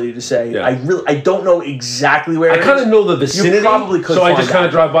deniability to say, I don't know exactly where it is. I kind of know the vicinity. You probably could so I just kind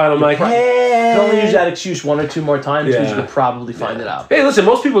of drive by and I'm like, hey. You can only use that excuse 1 or 2 more times because you could probably find it out. Hey, listen,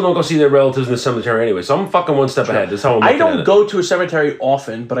 most people don't go see their relatives in the cemetery anyway, so I'm fucking 1 step ahead. That's how I'm looking at it. I don't go to a cemetery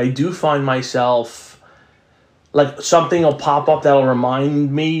often, but I do find myself... like something will pop up that'll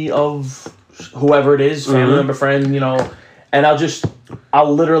remind me of whoever it is, family member, friend, and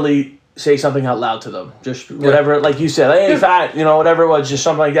I'll literally say something out loud to them. Just whatever, like you said, hey, fat, whatever it was, just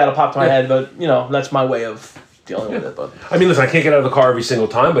something like that'll pop to my head. But, that's my way of dealing with it. But I mean, listen, I can't get out of the car every single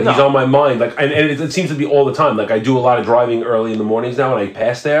time, but he's No. on my mind. Like, and it seems to be all the time. Like, I do a lot of driving early in the mornings now, and I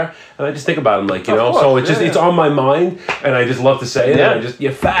pass there, and I just think about him, like, you Of know. course, So it's just yeah. it's on my mind, and I just love to say it. Yeah. And I just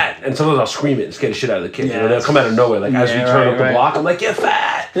you're fat, and sometimes I'll scream it and scare the shit out of the kids. Yeah, You know, they'll come out of nowhere, like as we Yeah, turn right, up the right. block. I'm like, you're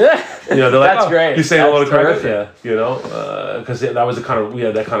fat. yeah, You know, they're like, that's oh, great. You say a lot That's of credit, terrific. yeah. You know, because that was the kind of we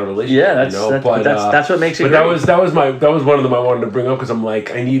had that kind of relationship. Yeah, that's you know? that's what makes it. But great. that was one of them I wanted to bring up because I'm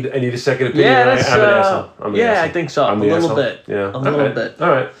like I need a second opinion. Yeah, and that's, I'm an asshole. I'm an yeah, asshole. I think so. I'm A the little asshole. bit. Yeah, A little bit. All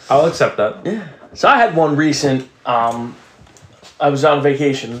right, I'll accept that. Yeah. So I had one recent. I was on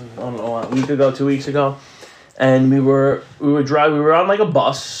vacation, I don't know, a week ago, 2 weeks ago, and we were driving. We were on like a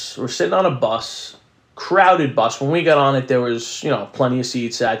bus. We're sitting on a bus, crowded bus. When we got on it, there was plenty of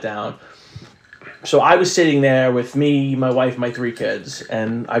seats. Sat down. So I was sitting there with me, my wife, my 3 kids,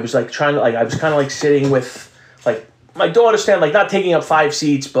 and I was like trying to I was kind of like sitting with like my daughter stand not taking up 5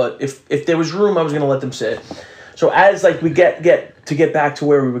 seats, but if there was room, I was gonna let them sit. So as like we get back to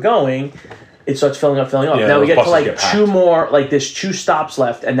where we were going, it starts filling up. Yeah, Now we those get to buses like get packed. 2 more, like there's 2 stops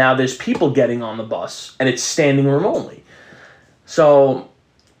left, and now there's people getting on the bus, and it's standing room only. So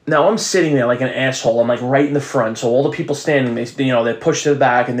now I'm sitting there like an asshole. I'm like right in the front, so all the people standing, they're pushed to the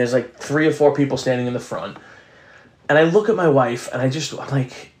back, and there's like 3 or 4 people standing in the front. And I look at my wife, and I just look at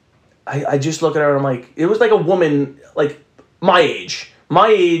her, and I'm like, it was like a woman like my age. My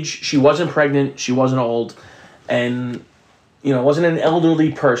age, she wasn't pregnant, she wasn't old, and wasn't an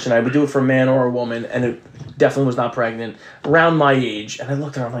elderly person. I would do it for a man or a woman, and it definitely was not pregnant. Around my age, and I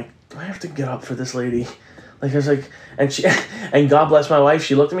looked at her. I'm like, do I have to get up for this lady? Like I was like, and God bless my wife.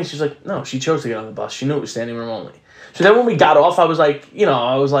 She looked at me. She's like, no, she chose to get on the bus. She knew it was standing room only. So then when we got off, I was like,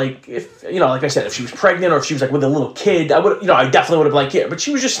 if like I said, if she was pregnant or if she was like with a little kid, I would, I definitely would have like, yeah. But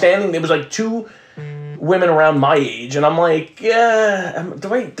she was just standing. There was like 2 women around my age, and I'm like, yeah,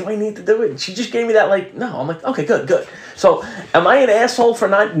 do I need to do it? She just gave me that like, no. I'm like, okay, good. So, am I an asshole for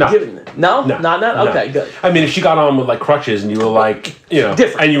not giving? No, not okay, good. I mean, if she got on with like crutches and you were like,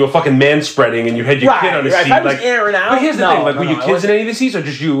 Different. and you were fucking man spreading and you had your kid on the right. seat, If I was like, airing out, but here's the thing, like, were no, you I kids in any of the seats or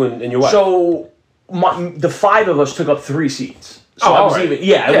just you and your wife? So, the 5 of us took up 3 seats. So Oh, I was alright.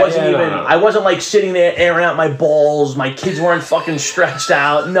 even, I wasn't even, no. I wasn't like sitting there airing out my balls. My kids weren't fucking stretched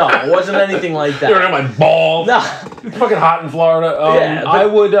out. No, it wasn't anything like that. You're on my ball. No. It's fucking hot in Florida. Yeah, but- I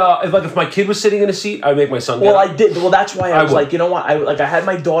would, if my kid was sitting in a seat, I'd make my son get Well, up. I did. Well, that's why I was would. like, you know what? I had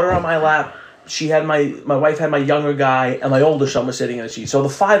my daughter on my lap. She had my wife had my younger guy, and my older son was sitting in a seat. So the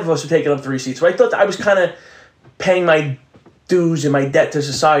 5 of us were taking up 3 seats. So I thought that I was kind of paying my dues and my debt to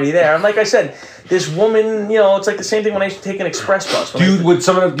society there. And like I said, this woman, it's like the same thing when I used to take an express bus. Do you think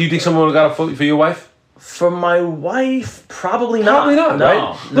someone would have got a for your wife? For my wife, probably not. Probably not, no,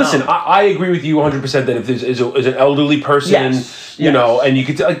 right? No. Listen, I agree with you 100% that if there's is an elderly person, Yes, you know, and you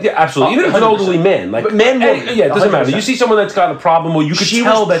could yeah, absolutely, even if it's an 100%. elderly man, like But man, any- woman, yeah, it doesn't matter. 100%. You see someone that's got a problem, well, you could She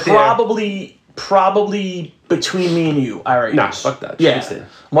tell was that they're probably between me and you. All right. Nah, fuck that. She Yeah. was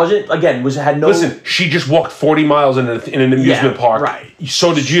there. Had no. Listen, she just walked 40 miles in an amusement park. right.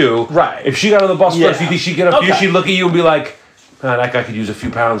 So did you. Right. If she got on the bus Yeah. first, you think she'd get up to you? Okay. She'd look at you and be like, that guy could use a few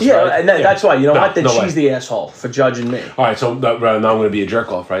pounds. Yeah, right? and that's why. You know No, what? Then no way. she's the asshole for judging me. All right, so now I'm going to be a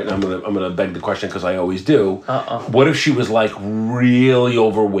jerk off, right? And I'm going to beg the question because I always do. What if she was like really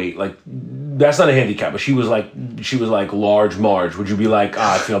overweight? Like that's not a handicap, but she was like large Marge. Would you be like,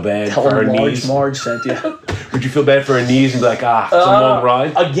 I feel bad Tell for her her knees? Marge sent you. Would you feel bad for her knees and be like, it's a long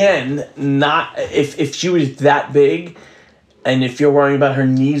ride? Again, not if she was that big. And if you're worrying about her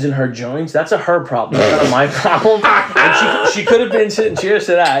knees and her joints, that's her problem. That's not my problem. And she could have been sitting. Cheers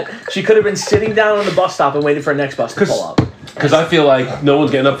to that. She could have been sitting down on the bus stop and waiting for the next bus to pull up. Because I feel like no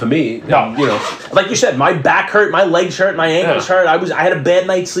one's getting up for me. No. You know. Like you said, my back hurt, my legs hurt, my ankles hurt. I had a bad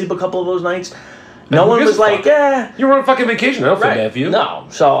night's sleep a couple of those nights. No one was like, You were on fucking vacation. I don't feel bad for you. No.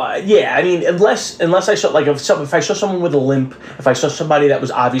 So I mean, unless I saw like if I saw someone with a limp, if I saw somebody that was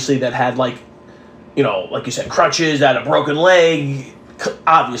obviously that had like, like you said, crutches, that had a broken leg,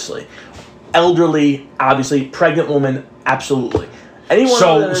 obviously, elderly, obviously, pregnant woman, absolutely. Anyone.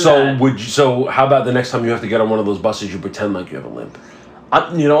 So how about the next time you have to get on one of those buses, you pretend like you have a limp?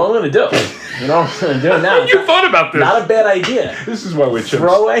 You know what I'm gonna do? You know what I'm gonna do now? You thought about this. Not a bad idea. This is why we're chimps.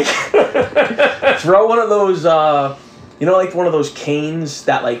 Throw one of those, like one of those canes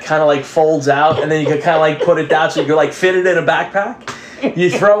that like kind of like folds out, and then you can kind of like put it down so you can like fit it in a backpack.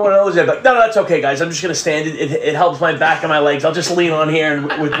 You throw one of those in, but no, that's okay, guys. I'm just gonna stand it. It helps my back and my legs. I'll just lean on here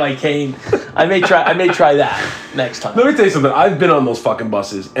with my cane. I may try that next time. Let me tell you something. I've been on those fucking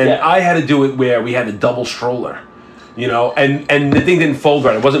buses, and Yeah. I had to do it where we had a double stroller. You know, and the thing didn't fold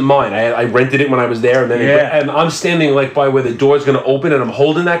right. It wasn't mine. I rented it when I was there, and then and I'm standing like by where the door's gonna open, and I'm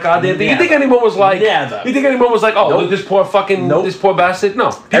holding that goddamn thing. You think anyone was like? Never. You think anyone was like, oh, look, this poor fucking this poor bastard?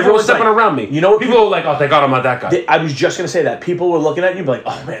 No, people were stepping around me. You know, people were like, oh, thank God I'm not that guy. I was just gonna say that people were looking at you, and be like,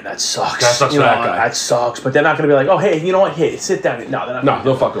 oh man, that sucks. That sucks for that guy. That sucks. But they're not gonna be like, oh hey, you know what? Hey, sit down. No, they're not.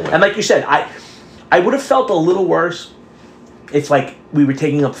 No fucking way. And like you said, I would have felt a little worse. It's like we were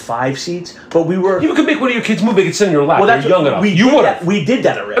taking up 5 seats, but we were. You could make one of your kids move. They could sit in your lap. Well, that's young enough. We did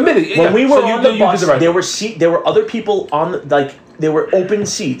that already. Admit it, when we were on the bus, there were other people on there were open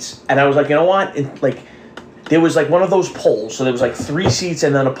seats, and I was like, you know what? There was like one of those poles, so there was like 3 seats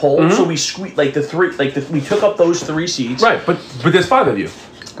and then a pole. So we squeezed we took up those 3 seats. Right, but there's 5 of you.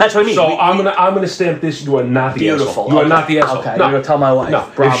 That's what I mean. So I'm gonna stamp this. You are not the asshole. You are not the asshole. Okay, no. you're gonna tell my wife.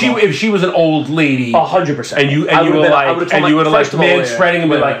 No, Bravo. if she was an old lady, 100%, and you were like man spreading and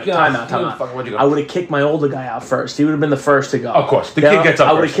be like, time out. I would have kicked my older guy out first. He would have been the first to go. Of course, the kid gets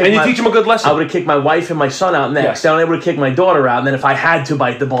up first, and you teach him a good lesson. I would have kicked my wife and my son out next. Then I would have kicked my daughter out, and then if I had to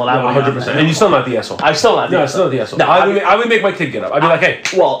bite the bullet, I would 100%. And you're still not the asshole. I'm still not the asshole. Still not the asshole. No, I would make my kid get up. I'd be like, hey,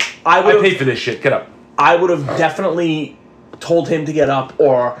 I paid for this shit. Get up. I would have definitely told him to get up,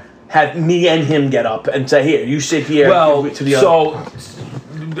 or have me and him get up and say, here, you sit here. Well, not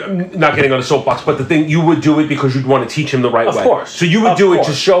getting on a soapbox, but the thing, you would do it because you'd want to teach him the right way. Of course. So you would do it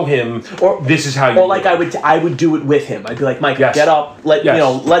to show him, this is how you do it. I would do it with him. I'd be like, Mike, get up. Let's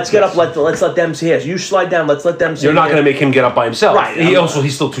get up. Let's let them see it. You slide down. Let's let them see it. You're not going to make him get up by himself. Right.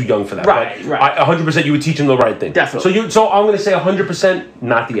 He's still too young for that. Right. 100% you would teach him the right thing. Definitely. So I'm going to say 100%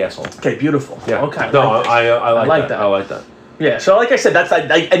 not the asshole. Okay, beautiful. Yeah. Okay. No, I like that. I like that. Yeah, so like I said, that's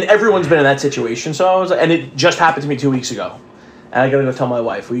and everyone's been in that situation. So I was, and it just happened to me 2 weeks ago, and I gotta go tell my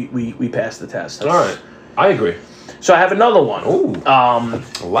wife we passed the test. All right, I agree. So I have another one. Ooh, I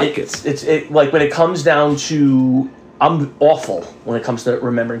like it. It's like when it comes down to, I'm awful when it comes to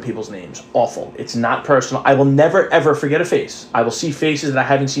remembering people's names. Awful. It's not personal. I will never ever forget a face. I will see faces that I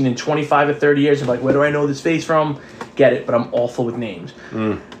haven't seen in 25 or 30 years. I'm like, where do I know this face from? Get it? But I'm awful with names.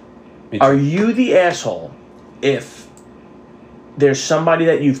 Are you the asshole if there's somebody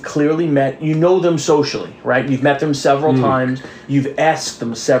that you've clearly met, you know them socially, right? You've met them several times, you've asked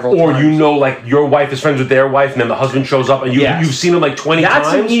them several times. Or you know, like, your wife is friends with their wife, and then the husband shows up, and you've seen him like 20 times?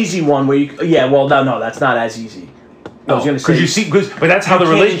 That's an easy one where you, no, that's not as easy. I was going to say, but that's how the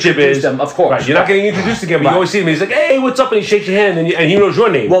relationship is. Them, of course. Right, you're not getting introduced again, but you always see him, and he's like, hey, what's up? And he shakes your hand, and he knows your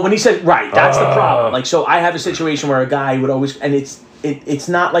name. Well, when he said, that's the problem. Like, so I have a situation where a guy would always, and it's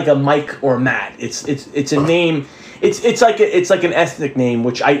not like a Mike or Matt. It's a name. It's like an ethnic name,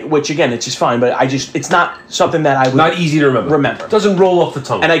 which again, it's just fine, but it's not something that I would not easy to remember. It doesn't roll off the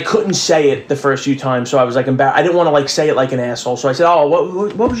tongue. And I couldn't say it the first few times, so I was like embarrassed. I didn't want to like say it like an asshole, so I said, "Oh,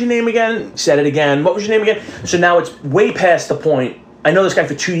 what was your name again?" Said it again. What was your name again? So now it's way past the point. I know this guy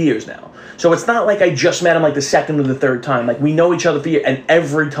for 2 years now, so it's not like I just met him like the second or the third time. Like we know each other for years, and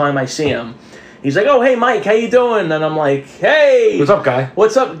every time I see him, he's like, "Oh, hey, Mike, how you doing?" And I'm like, "Hey, what's up, guy?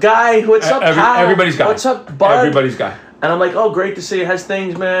 What's up, guy? What's up, pal? Everybody's guy. What's up, bud? Everybody's guy." And I'm like, oh, great to see you. How's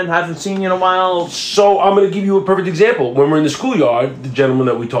things, man? Haven't seen you in a while. So I'm going to give you a perfect example. When we're in the schoolyard, the gentleman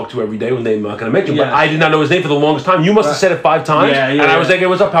that we talk to every day, when I'm not going to mention, but I did not know his name for the longest time. You must have said it 5 times. And I was like, hey,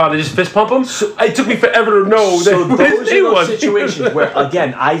 what's up, pal? And I just fist pump him. So, it took me forever to know what his name was. Situations where,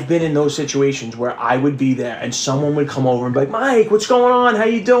 again, I've been in those situations where I would be there and someone would come over and be like, Mike, what's going on? How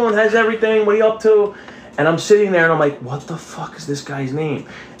you doing? How's everything? What are you up to? And I'm sitting there and I'm like, what the fuck is this guy's name?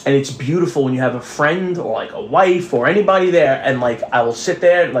 And it's beautiful when you have a friend or like a wife or anybody there, and like I will sit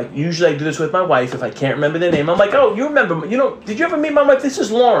there, like usually I do this with my wife if I can't remember their name. I'm like, oh, you remember, did you ever meet my wife? This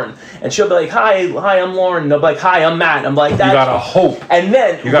is Lauren. And she'll be like, hi, I'm Lauren. And they'll be like, hi, I'm Matt. And I'm like, that's... You gotta hope. And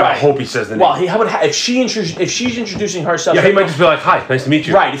then... You gotta hope he says the name. Well, if she's introducing herself... Yeah, he might just be like, hi, nice to meet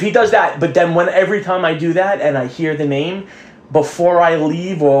you. Right, if he does that, but then every time I do that and I hear the name... Before I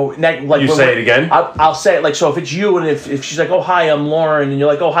leave, or like you say it again. I'll say it like so. If it's you, and if she's like, "Oh hi, I'm Lauren," and you're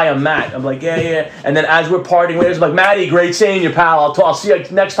like, "Oh hi, I'm Matt," I'm like, "Yeah." And then as we're parting ways, I'm like, "Matty, great seeing you, pal. I'll see you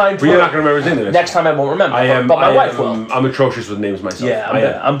next time." But you're not gonna remember his name. Next time I won't remember. But my wife will. I'm atrocious with names myself.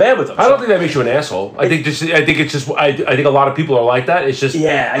 Yeah, I'm bad with them. I don't think that makes you an asshole. I think a lot of people are like that. It's just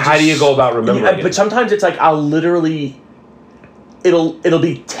how do you go about remembering it? But sometimes it's like I'll literally, it'll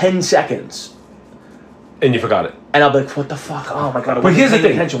be 10 seconds. And you forgot it. And I'll be like, what the fuck? Oh my God. But here's the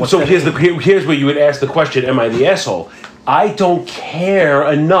thing. So here's where you would ask the question, am I the asshole? I don't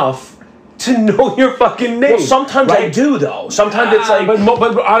care enough to know your fucking name. Well, sometimes I do, though. Sometimes it's like...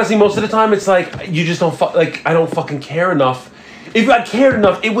 But honestly, most of the time, it's like, you just don't... I don't fucking care enough. If I cared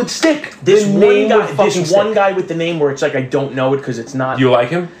enough, it would stick. This one guy with the name where it's like I don't know it because it's not... You like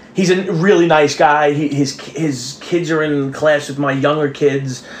him? He's a really nice guy. His kids are in class with my younger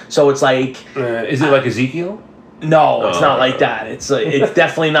kids, so it's like. Is it like Ezekiel? No, it's not like that. It's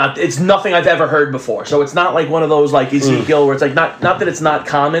definitely not. It's nothing I've ever heard before. So it's not like one of those like Ezekiel where it's like not that it's not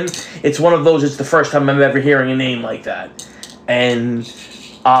common. It's one of those. It's the first time I'm ever hearing a name like that. And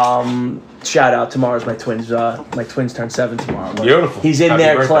shout out, tomorrow's my twins. My twins turn 7 tomorrow. Beautiful. He's in Happy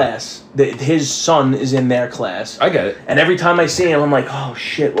their birthday. class. His son is in their class. I get it. And every time I see him, I'm like, oh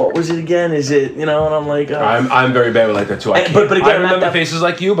shit, what was it again? Is it, And I'm like, I'm very bad with like that too. But again, I remember faces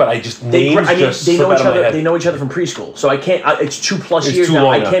like you, but I just names just they know slip each out of my other. head. They know each other from preschool, so I can't. It's 2+ It's years too now.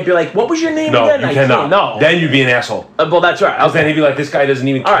 long I now. can't be like, what was your name No, again? you I cannot. can't. No. Then you'd be an asshole. Well, that's right. Then he'd be like, this guy doesn't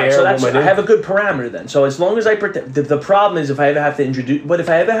even All care. right, so what my name I have a good parameter then. So as long as I protect, the problem is if I ever have to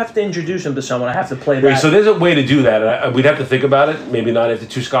introduce him to someone, I have to play that. Wait, so there's a way to do that. We'd have to think about it. Maybe not after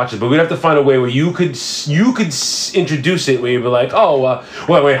 2 scotches, but we'd have to find a way where you could introduce it. Where you'd be like, oh,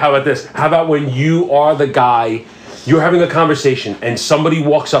 wait. How about this? How about when you are the guy? You're having a conversation and somebody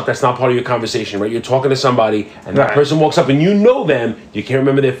walks up that's not part of your conversation, right? You're talking to somebody and that person walks up and you know them, you can't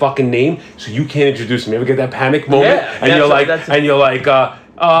remember their fucking name, so you can't introduce them. You ever get that panic moment? Yeah, and you're like,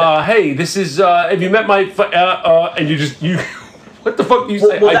 hey, this is, have you met my, and you what the fuck do you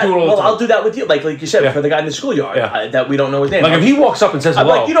say? I do it all the time. I'll do that with you, like you said, for the guy in the schoolyard that we don't know his name. Like if he walks up and says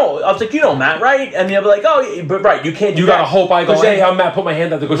hello. I was like, Matt, right? And you'll be like, oh, but right, you can't do you that. gotta hope I go, hey, I'm Matt, put my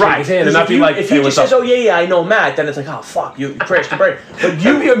hand out to go shake his hand and not be like, if hey, he what's just says, up? oh, yeah, I know Matt, then it's like, oh, fuck, you crashed the brain. But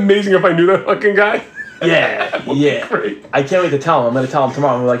It'd be amazing if I knew that fucking guy. Yeah. Great. I can't wait to tell him. I'm going to tell him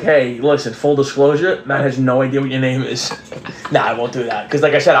tomorrow. I'm like, hey, listen, full disclosure, Matt has no idea what your name is. Nah, I won't do that. Because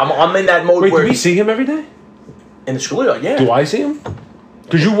like I said, I'm in that mode Wait, where... do we see him every day? In the schoolyard, yeah. Do I see him?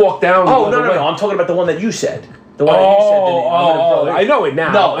 Because you walk down... Oh, no. I'm talking about the one that you said. The one that you said. I know it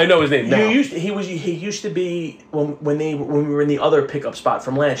now. No, I know his name now. He used to be when we were in the other pickup spot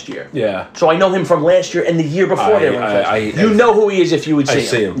from last year. Yeah. So I know him from last year and the year before they were you know who he is if you would see him. I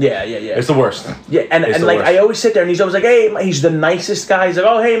see him. Yeah. It's the worst. Yeah, and like worst. I always sit there and he's always like, hey, he's the nicest guy. He's like,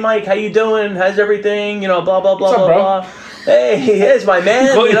 oh, hey, Mike, how you doing? How's everything? Blah blah blah What's up, blah bro? blah. Hey, here's my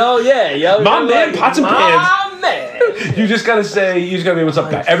man. My man, pots and pans. My man. You just gotta be what's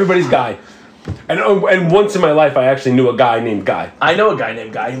up, guy. Everybody's Guy. And once in my life, I actually knew a guy named Guy. I know a guy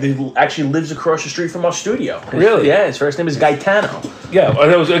named Guy who actually lives across the street from our studio. Really? Yeah, his first name is Gaetano. Yeah,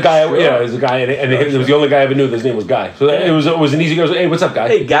 there was a guy. Sure. Yeah, there was a guy, and it was the only guy I ever knew. His name was Guy. So it was an easy. Goes, hey, what's up, Guy?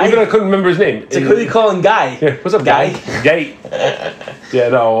 Hey, Guy. Even I couldn't remember his name. It's like, who do you call him, Guy? Yeah, what's up, Guy? Gay. Yeah,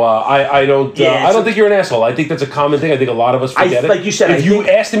 no, I don't. I don't think you're an asshole. I think that's a common thing. I think a lot of us forget it. Like you said, if you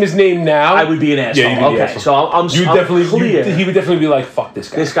asked him his name now, I would be an asshole. Yeah, you'd be the okay, asshole. so I'm clear. He would definitely be like, "Fuck this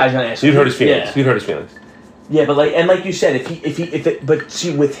guy." This guy's an asshole. You'd hurt his feelings. Yeah. You'd hurt his feelings. Yeah, but like you said, but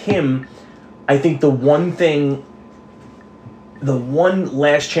see, with him, I think the one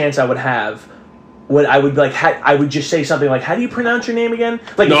last chance I would have, I would just say something like, "How do you pronounce your name again?"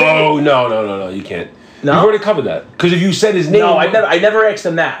 Like No, you can't. No? You've already covered that. Because if you said his name, No, I never asked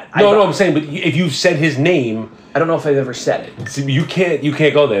him that. No, I'm saying, but if you said his name, I don't know if I've ever said it. see, you can't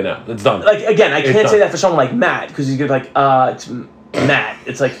go there now. It's done. Like again, I can't It's say done. that for someone like Matt because he's gonna be like, it's Matt.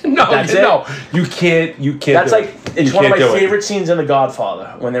 It's like No, that's no, it. you can't. That's do like it. it's You one of can't my do it. favorite scenes in The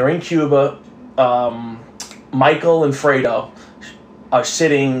Godfather when they're in Cuba. Michael and Fredo are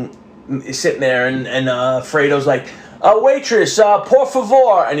sitting there, and Fredo's like, waitress, por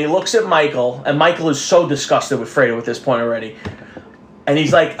favor, and he looks at Michael, and Michael is so disgusted with Fredo at this point already, and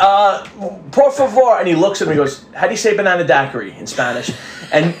he's like, por favor, and he looks at him and he goes, how do you say banana daiquiri in Spanish?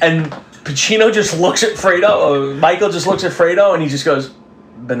 And Pacino just looks at Fredo, Michael just looks at Fredo, and he just goes,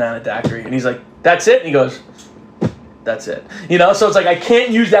 banana daiquiri, and he's like, that's it, and he goes, that's it. So it's like, I can't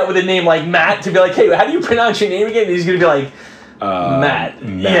use that with a name like Matt to be like, hey, how do you pronounce your name again? And he's going to be like, Matt.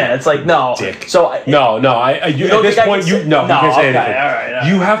 Yeah, it's like, no. Dick. So No, at this point, you can't say anything. All right.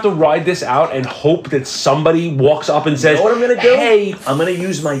 You have to ride this out and hope that somebody walks up and says, You know what I'm going to do? Hey, I'm going to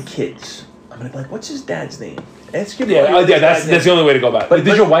use my kids. I'm going to be like, what's his dad's name? Ask him. that's the only way to go about it. But-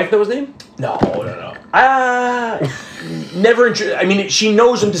 Did your wife know his name? No. Never. I mean, she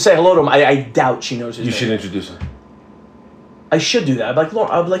knows him to say hello to him. I doubt she knows his You name. should introduce him. I should do that. I'd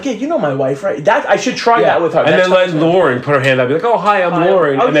be like, yeah, you know my wife, right? That I should try that with her. And That's then let how- Lauren put her hand up, be like, "Oh, hi, I'm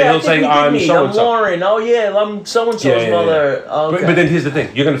Lauren," Oh, and then yeah, I he'll think say, we did "I'm meet. so and I'm so." Lauren. Oh yeah, I'm so and so's mother. Okay. But then here's the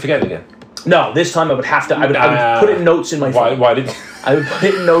thing: you're gonna forget it again. No, this time I would have to. I would put in notes in my phone. Why did? I would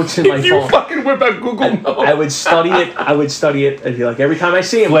put in notes in my If you phone. fucking whip out Google Notes. I would study it. I'd be like, every time I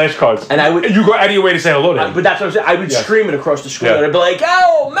see him, Flashcards. And I would- You go out of your way to say hello to him. but that's what I'm saying. I would scream it across the school. Yeah. And I'd be like,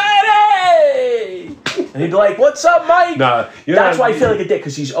 "Oh, Matty!" And he'd be like, "What's up, Mike?" Nah, That's why I feel like a dick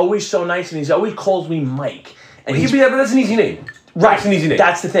because he's always so nice and he's always calls me Mike. And but that's an easy name. Right. It's an easy name.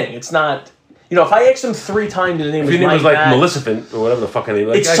 That's the thing. It's not. If I asked him 3 times, his name if was your name Mike was like Matt, Maleficent or whatever the fucking name.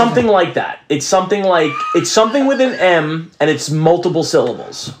 Like, it's something like that. It's something with an M and it's multiple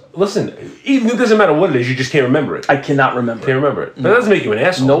syllables. Listen, even it doesn't matter what it is, you just can't remember it. I cannot remember. Can't remember it. But that doesn't make you an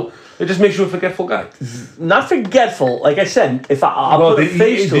asshole. Nope. It just makes you a forgetful guy. Not forgetful. Like I said, if I'll put a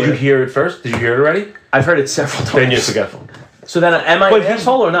face to it. Did you hear it first? Did you hear it already? I've heard it several times. Then you're forgetful. So then, am I an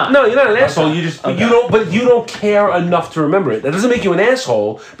asshole or not? No, you're not an asshole. You just Okay. you don't care enough to remember it. That doesn't make you an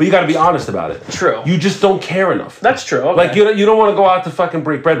asshole, but you got to be honest about it. True. You just don't care enough. That's true. Okay. Like you don't want to go out to fucking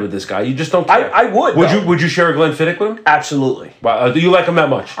break bread with this guy. You just don't care. I would. Would you share a Glenfiddich with him? Absolutely. Do you like him that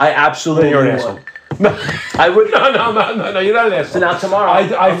much? I absolutely Then you're an would. asshole. No, I would. no, you're not an asshole. So now tomorrow,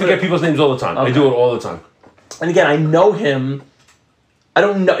 I forget people's names all the time. I Okay. do it all the time. And again, I know him. I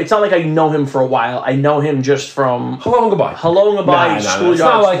don't know. It's not like I know him for a while. I know him just from Hello and goodbye. schoolyard. It's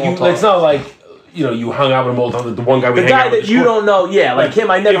not like small you. talk. It's not like you hung out with him all the time. The one guy we The hang guy out with that at you school. don't know. Yeah, like him.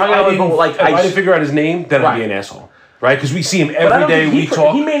 I never hung out with him. But like if I didn't figure out his name, then I'd be Right. an asshole, right? Because we see him but I every don't day. think We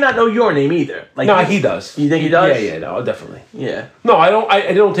talk. He may not know your name either. Like No, he does. You think he does? Yeah, no, definitely. Yeah. No, I don't.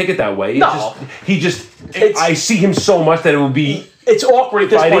 I don't take it that way. No. I see him so much that it would be. It's awkward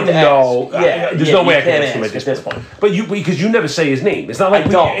at this I point didn't to know. ask. Yeah, There's yeah, no way you I can can't ask him ask at this point. But because you never say his name. It's not like I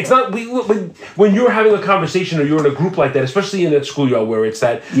don't. It's not when you're having a conversation or you're in a group like that, especially in that schoolyard where it's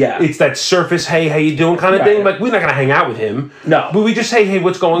that it's that surface, hey, how you doing kind of thing. Like we're not gonna hang out with him. No. But we just say, hey,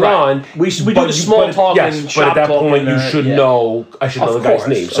 what's going on? We do the small talk. Yes, and but at that shop point talk you should know. I should know Of the guy's course,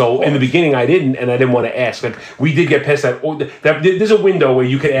 name. of So in the course. beginning I didn't, and I didn't want to ask. Like we did get past that. There's a window where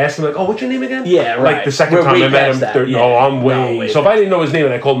you could ask him like, oh, what's your name again? Yeah, Like right. the second We're time way I met him. past that, yeah. No, I'm way. way So if I didn't know his name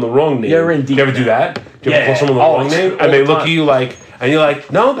and I called him the wrong name, You're in deep you ever do now. that? Do you ever Yeah. call someone the Oh, wrong name all and they the look at time. you like, and you're like,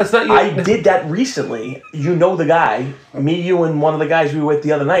 no, that's not you. I did that recently. You know the guy. Me, you, and one of the guys we were with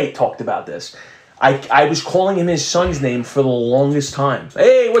the other night talked about this. I was calling him his son's name for the longest time.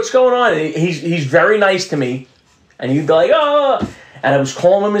 Hey, what's going on? And he's very nice to me, and he'd be like, oh, and I was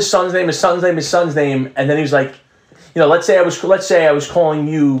calling him his son's name, and then he was like, let's say I was calling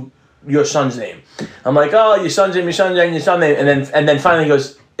you your son's name. I'm like, oh, your son's name, and then finally he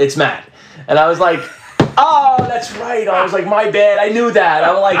goes, it's Matt, and I was like, oh, that's right. I was like, my bad. I knew that.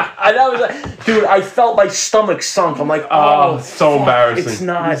 I was like, dude, I felt my stomach sunk. I'm like, oh, so fuck, embarrassing. It's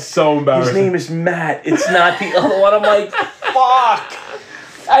not. It's so embarrassing. His name is Matt. It's not the other one. I'm like, fuck.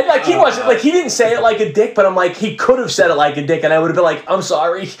 He wasn't like, he didn't say it like a dick, but I'm like, he could have said it like a dick, and I would have been like, I'm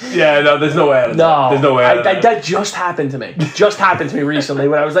sorry. Yeah, no, there's no way. There's no way. That just happened to me. Just happened to me recently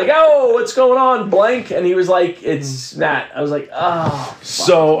when I was like, oh, what's going on, blank? And he was like, it's Matt. I was like, oh. Fuck.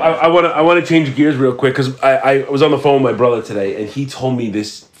 So I want to change gears real quick because I was on the phone with my brother today and he told me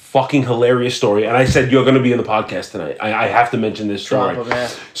this fucking hilarious story, and I said you're going to be in the podcast tonight. I have to mention this story. Drop 'em, man.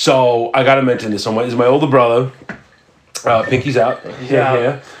 So I got to mention this. This is my older brother. Pinky's out.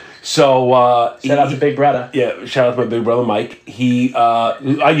 Yeah. So Shout out to Big Brother. Yeah, shout out to my big brother Mike. He you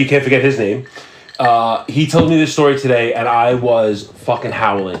can't forget his name. He told me this story today, and I was fucking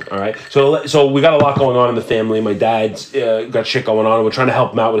howling. All right, so we got a lot going on in the family. My dad's got shit going on, and we're trying to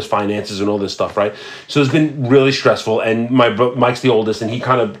help him out with his finances and all this stuff, right? So it's been really stressful. And Mike's the oldest, and he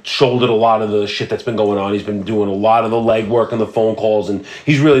kind of shouldered a lot of the shit that's been going on. He's been doing a lot of the legwork and the phone calls, and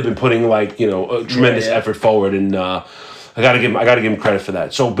he's really been putting a tremendous effort forward. And I gotta give him credit for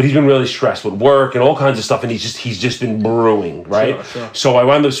that. So, but he's been really stressed with work and all kinds of stuff, and he's just been brewing, right? Sure. So I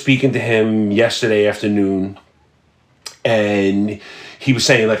wound up speaking to him yesterday afternoon, and he was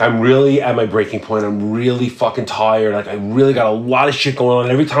saying, like, I'm really at my breaking point. I'm really fucking tired. Like, I really got a lot of shit going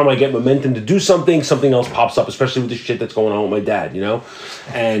on. Every time I get momentum to do something, something else pops up, especially with the shit that's going on with my dad,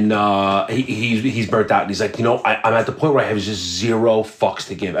 And he's burnt out. And he's like, I'm at the point where I have just zero fucks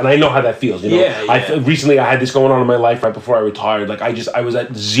to give. And I know how that feels, Yeah. Recently, I had this going on in my life right before I retired. Like, I was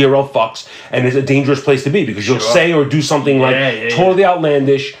at zero fucks. And it's a dangerous place to be because you'll say or do something totally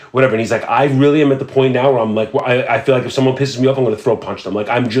outlandish, whatever. And he's like, I really am at the point now where I'm like, I feel like if someone pisses me off, I'm going to throw punch them. Like,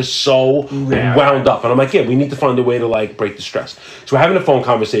 I'm just so wound up. And I'm like, we need to find a way to, like, break the stress. So we're having a phone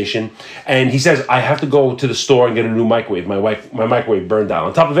conversation, and he says, I have to go to the store and get a new microwave. My microwave burned out.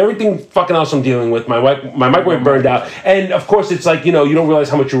 On top of everything fucking else I'm dealing with, my microwave burned out. And, of course, it's like, you don't realize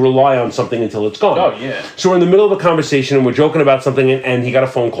how much you rely on something until it's gone. Oh, yeah. So we're in the middle of a conversation, and we're joking about something, and he got a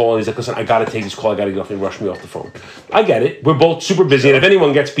phone call, and he's like, listen, I got to take this call. I got to get off and rush me off the phone. I get it. We're both super busy, and if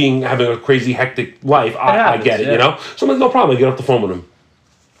anyone gets having a crazy, hectic life, I get it, So I'm like, no problem. I get off the phone with him.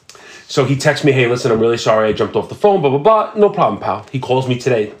 So he texts me, hey, listen, I'm really sorry I jumped off the phone, blah, blah, blah. No problem, pal. He calls me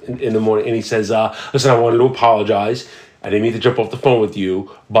today in the morning, and he says, listen, I wanted to apologize. I didn't mean to jump off the phone with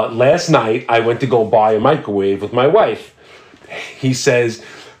you, but last night I went to go buy a microwave with my wife. He says,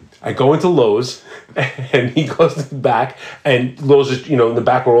 I go into Lowe's, and he goes to the back, and Lowe's is, in the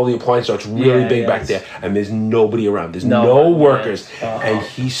back where all the appliances are. It's really big back there, and there's nobody around. There's no workers. And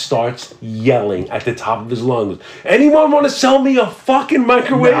he starts yelling at the top of his lungs, anyone want to sell me a fucking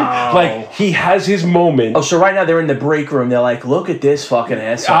microwave? No. Like, he has his moment. Oh, so right now they're in the break room. They're like, look at this fucking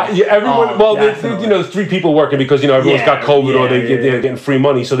asshole. Yeah, everyone, there's 3 people working because, everyone's got COVID or they're getting free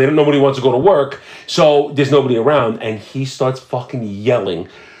money, so nobody wants to go to work, so there's nobody around, and he starts fucking yelling.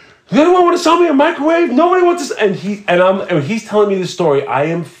 Does anyone want to sell me a microwave? Nobody wants to. And he's telling me this story. I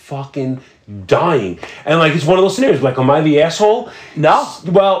am fucking dying. And like, it's one of those scenarios. Like, am I the asshole? No.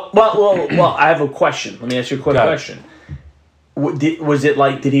 Well. I have a question. Let me ask you a quick question. Was it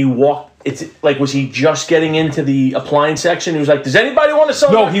like? Did he walk? It's like, was he just getting into the appliance section? He was like, "Does anybody want to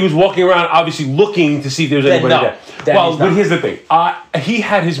sell?" No, he was walking around, obviously looking to see if there was anybody there. Well, but here's the thing. He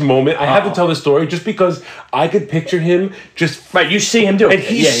had his moment. I have to tell the story just because I could picture him just... Right, you see him do it. And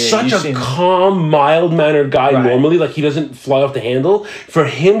he's such a calm, mild-mannered guy normally. Like, he doesn't fly off the handle. For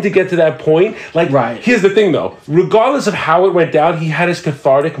him to get to that point... Like, here's the thing, though. Regardless of how it went down, he had his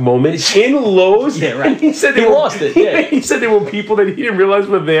cathartic moment in Lowe's. Yeah, right. He said he lost it. Yeah. He said there were people that he didn't realize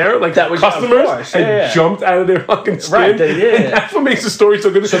were there, like that customers, and jumped out of their fucking skin. Right, and that's what makes the story so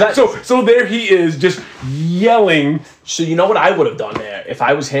good. So there he is, just yelling. So you know what I would have done there if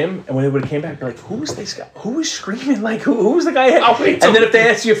I was him, and when they would have came back, they're like, "Who was this guy? Who was screaming? Like, who was the guy?" And then if they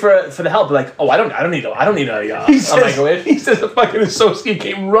ask you for the help, they're like, "Oh, I don't need a microwave." He says a fucking associate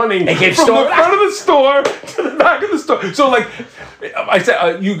came running from the front of the store to the back of the store. So like, I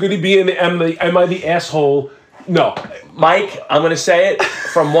said, you going to be in the am I the asshole? No, Mike. I'm going to say it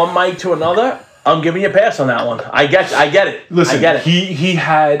from one mic to another. I'm giving you a pass on that one. I get it. Listen, I get it. He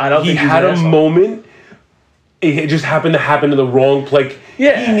had a moment. It just happened to happen in the wrong place.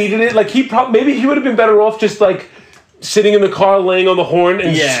 Yeah. He needed it. Like, maybe he would have been better off just like sitting in the car, laying on the horn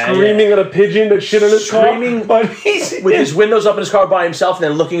and screaming at a pigeon that shit on his car. But with his windows up in his car by himself, and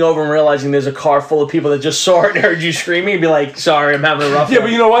then looking over and realizing there's a car full of people that just saw it and heard you screaming, and be like, "Sorry, I'm having a rough one."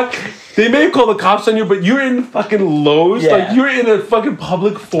 But you know what? They may have called the cops on you, but you're in fucking Lowe's. Yeah. Like, you're in a fucking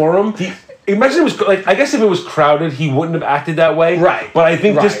public forum. Imagine it was like, I guess if it was crowded, he wouldn't have acted that way. Right. But I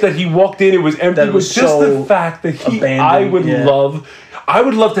think just that he walked in, it was empty. It was just the fact that I would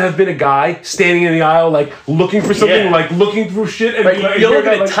love to have been a guy standing in the aisle, like looking for something, like looking through shit. And you're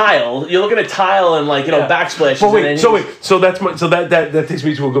looking at tile. You're looking at tile and like backsplashes. But so that takes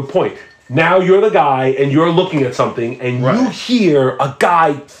me to a good point. Now you're the guy and you're looking at something and you hear a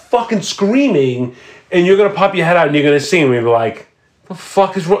guy fucking screaming, and you're gonna pop your head out and you're gonna see him and be like, the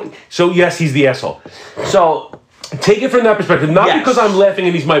fuck is wrong? So yes, he's the asshole. So take it from that perspective, not because I'm laughing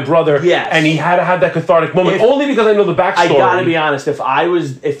and he's my brother, and he had to have that cathartic moment, only because I know the backstory. I gotta be honest,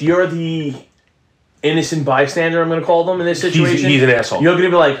 if you're the innocent bystander, I'm gonna call them in this situation, he's an asshole. You're gonna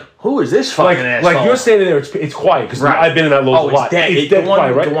be like, who is this fucking asshole? Like, you're standing there, it's quiet, because I've been in that Lowe's a lot. It's dead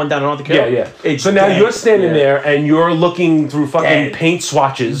quiet, right? The one down on the kill? Yeah. So now you're standing there, and you're looking through fucking paint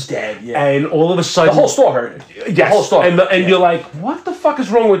swatches, and all of a sudden... The whole store heard it. Yes. The whole store. And you're like, what the fuck is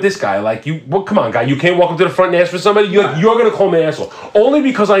wrong with this guy? Like, come on, guy, you can't walk up to the front and ask for somebody? You're gonna call me an asshole. Only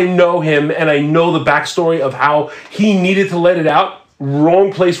because I know him, and I know the backstory of how he needed to let it out.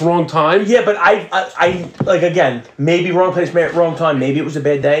 Wrong place, wrong time. Yeah, but I like, again, maybe wrong place, wrong time. Maybe it was a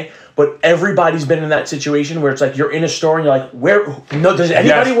bad day. But everybody's been in that situation where it's like you're in a store and you're like, does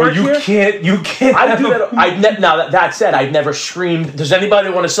anybody work here? You can't. I do that. Now that said, I've never screamed, "Does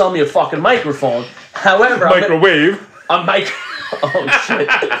anybody want to sell me a fucking microphone?" However, microwave. Oh shit.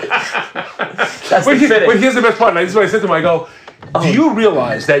 That's but here's the best part. This is what I said to him. I go, do you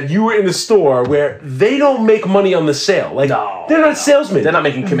realize that you were in the store where they don't make money on the sale? Like, they're not salesmen. They're not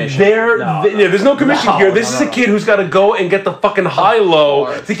making commission. There's no commission here. This is a kid who's got to go and get the fucking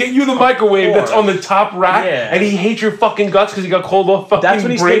high-low to get you the microwave that's on the top rack, and he hates your fucking guts because he got called off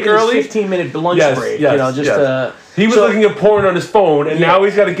fucking break early. That's when he's taking his 15-minute lunch break. He was looking at porn on his phone, and now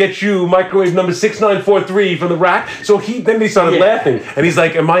he's got to get you microwave number 6943 from the rack. So then they started laughing, and he's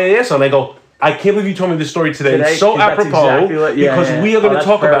like, "Am I an asshole?" And I go, I can't believe you told me this story today. It's so apropos because we are going to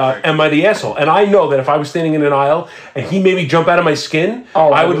talk about am I the asshole? And I know that if I was standing in an aisle and he made me jump out of my skin,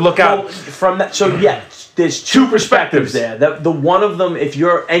 I would look out from that. So there's two perspectives there. The one of them, if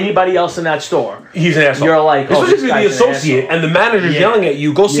you're anybody else in that store, he's an asshole. You're like, especially if you're the associate and the manager's yelling at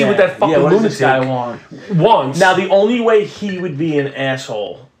you. Go see what that fucking lunatic wants. Now the only way he would be an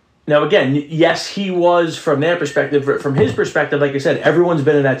asshole. Now, again, yes, he was from their perspective. From his perspective, like I said, everyone's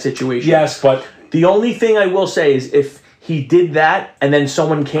been in that situation. Yes, but the only thing I will say is if he did that and then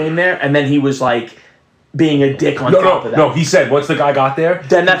someone came there and then he was like, being a dick on No, top of that. no. He said once the guy got there,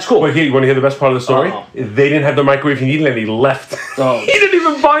 Then that's cool. Wait, you want to hear the best part of the story? Uh-oh. They didn't have the microwave he needed, and he left. Oh. He didn't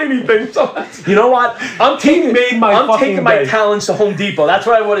even buy anything. So that's, You know what? I'm taking made my I'm fucking taking my day. talents to Home Depot. That's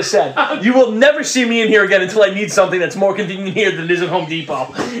what I would have said. You will never see me in here again until I need something that's more convenient here than it is at Home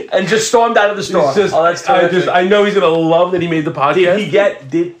Depot. And just stormed out of the store. it's just, Oh, that's terrific. I know he's gonna love that he made the podcast.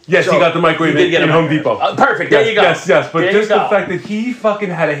 Yes, he got the microwave he did get in a Home microwave. Depot. Perfect. Yes, There you go. Yes. But There just you the go. fact that he fucking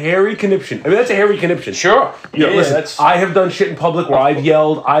had a hairy conniption. I mean, that's a hairy conniption. Sure. You know, Yeah, listen, that's- I have done shit in public where I've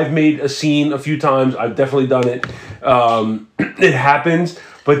yelled. I've made a scene a few times. I've definitely done it. It happens.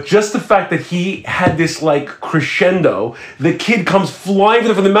 But just the fact that he had this like crescendo, the kid comes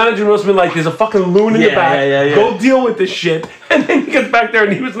flying from the manager must have been like, "There's a fucking loon in the back. Yeah. Go deal with this shit." And then he gets back there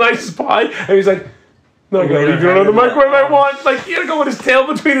and he was nice as pie, and he's like, "No, I'm gonna leave you another microwave I want." Like he had to go with his tail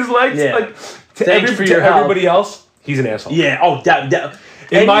between his legs. Yeah. Like to, Thanks for your to help. everybody else, he's an asshole. Yeah. Oh,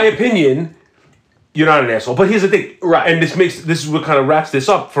 In my opinion, you're not an asshole. But here's the thing, Right. And this is what kind of wraps this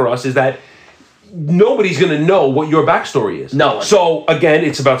up for us is that nobody's going to know what your backstory is. No one. So again,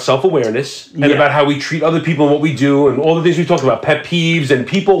 it's about self-awareness and Yeah. about how we treat other people and what we do and all the things we talked about, pet peeves and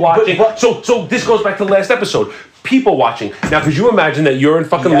people watching. but- so this goes back to the last episode. People watching. Now, could you imagine that you're in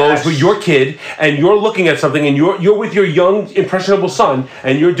fucking Yes. Lowe's with your kid and you're looking at something and you're with your young impressionable son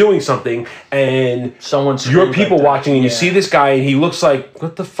and you're doing something and Someone's you're screamed people like that. watching and you Yeah. see this guy and he looks like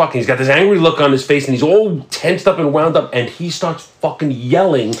what the fuck? And he's got this angry look on his face and he's all tensed up and wound up and he starts fucking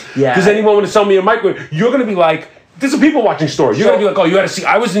yelling. Yeah. Does anyone want to sell me a microwave? You're gonna be like, this is a people watching story. You're gonna be like, oh, you gotta see.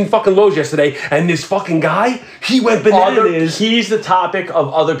 I was in fucking Lowe's yesterday and this fucking guy, he went bananas. He's the topic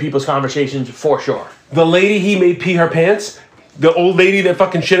of other people's conversations for sure. The lady he made pee her pants. The old lady that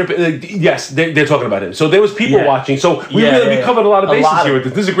fucking shit her. Yes, they're talking about him. So there was people Yeah. watching. So we Yeah, really yeah. covered a lot of A bases lot here of-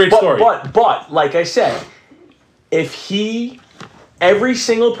 with this. This is a great story. But like I said, if every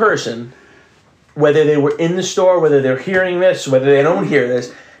single person, whether they were in the store, whether they're hearing this, whether they don't hear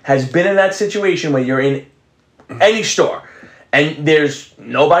this, has been in that situation where you're in any store and there's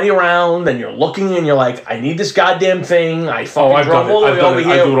nobody around and you're looking and you're like, I need this goddamn thing. I fucking I've drove done it. all the I've way done over it.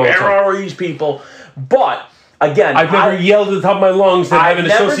 I here. do it all the Where time. are these people? But again, I've never yelled at the top of my lungs that I have an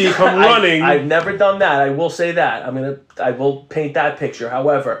associate come running. I've never done that. I will say that. I will paint that picture.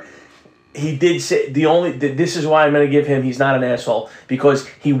 However, he did say this is why I'm going to give him. He's not an asshole because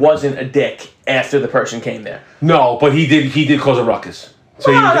he wasn't a dick after the person came there. No, but he did cause a ruckus.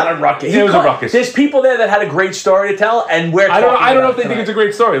 So No, he was not a ruckus. It was a ruckus. There's people there that had a great story to tell, and we're. I don't know talking if they about think it's a tonight.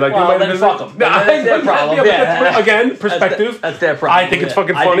 great story. Like Well, they might then have fuck 'em. That's their problem. But Yeah. that's- again, perspective. That's their problem. I think it's Yeah.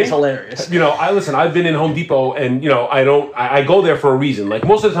 fucking I funny. think it's hilarious. You know, I've been in Home Depot and I go there for a reason. Like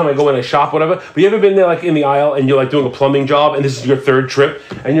most of the time I go in, I shop, whatever. But you ever been there like in the aisle and you're like doing a plumbing job and this is your third trip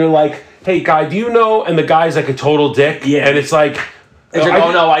and you're like, hey guy, do you know? And the guy's like a total dick. Yeah. And it's like. It's like,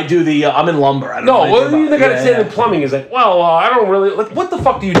 oh no, I do the. I'm in lumber. I don't No, know well, anything the guy about- that's in plumbing is like, well, I don't really like. What the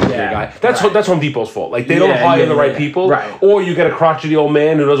fuck do you do there, guy? That's right. that's Home Depot's fault. Like they don't Yeah, hire yeah, the right yeah. people, Right. Or you get a crotchety old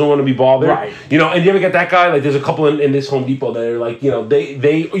man who doesn't want to be bothered, Right. You know, and you ever get that guy? Like, there's a couple in this Home Depot that are like, you know,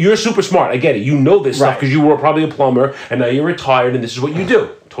 they you're super smart. I get it. You know this stuff Right. because you were probably a plumber and now you're retired and this is what you do.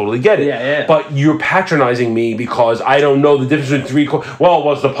 Totally get it. Yeah. But you're patronizing me because I don't know the difference between three quarters. Well,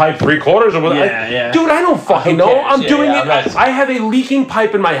 was the pipe 3/4 or what? Yeah. Dude, I don't fucking Who know. cares? I'm Yeah, doing yeah, it. that's- I have a leaking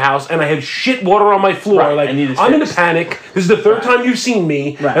pipe in my house and I have shit water on my floor. Right, Like I need it I'm in a fixed. panic. This is the third time you've seen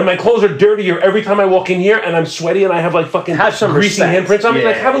me, Right. and my clothes are dirtier every time I walk in here, and I'm sweaty, and I have like fucking Have some greasy respect. handprints on me. Yeah,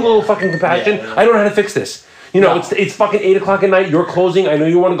 Like, have a little fucking compassion. Yeah. I don't know how to fix this. You know, No. it's fucking 8:00 at night. You're closing. I know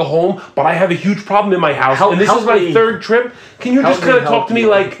you want to go home, but I have a huge problem in my house, Help- and this help is my me. third trip. Can you just Help me kind of talk help to me you.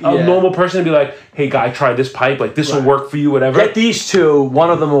 like a Yeah. normal person and be like, "Hey, guy, try this pipe. Like, this will Right. work for you. Whatever." Get these two. One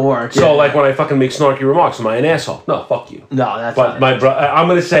of them will work. So, Yeah. like, when I fucking make snarky remarks, am I an asshole? No, fuck you. No, that's But not my it. bro, I'm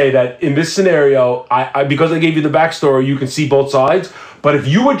gonna say that in this scenario, I because I gave you the backstory, you can see both sides. But if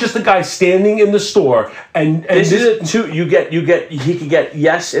you were just a guy standing in the store and This is it too. You get. He could get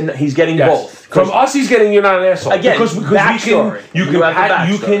yes, and he's getting yes. both. From us, he's getting you're not an asshole. Again, because we can backstory. you You have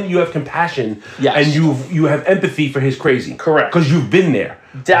the backstory. you have compassion. Yes. And you have empathy for his crazy. Correct. Because you've been there.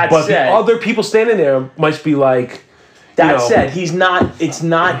 That but said- the other people standing there must be like. That you know, said, he's not. It's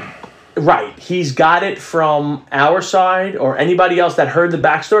not right. He's got it from our side or anybody else that heard the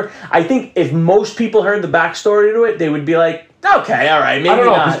backstory. I think if most people heard the backstory to it, they would be like, "Okay, all right, maybe I don't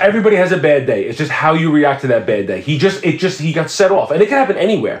know because not." everybody has a bad day. It's just how you react to that bad day. He got set off, and it can happen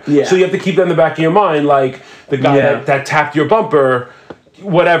anywhere. Yeah. So you have to keep that in the back of your mind, like the guy Yeah. that tapped your bumper.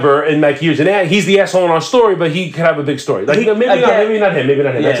 whatever, and like he's the asshole in our story, but he could have a big story. Like maybe not him.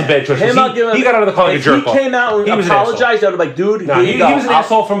 Yeah. That's a bad choice. He got out of the car like a jerk. He came out and apologized. I'd be like, dude, no, he was an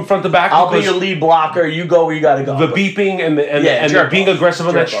asshole from front to back. I'll be your lead blocker. You go where you gotta go. The beeping and the being aggressive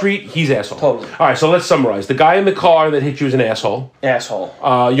on that street, he's asshole. Totally. All right, so let's summarize. The guy in the car that hit you is an asshole. Asshole.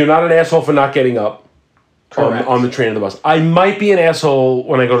 You're not an asshole for not getting up. On the train or the bus. I might be an asshole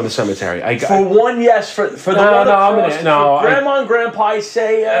when I go to the cemetery. For one, yes. For the one grandma and grandpa, I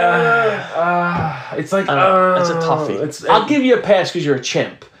say it's like it's a toughie. I'll give you a pass because you're a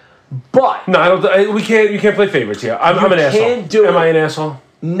chimp. But no, I don't. We can't play favorites here. I'm an asshole. Am I an asshole?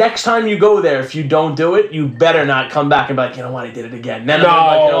 Next time you go there, if you don't do it, you better not come back and be like, you know what, I did it again. Then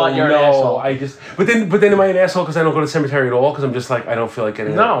you're an asshole. But then am I an asshole because I don't go to the cemetery at all? Because I'm just like, I don't feel like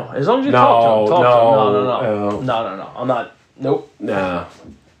getting. No, as long as you talk to him. No. I'm not. Nope. Nah,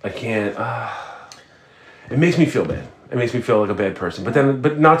 I can't. It makes me feel bad. It makes me feel like a bad person.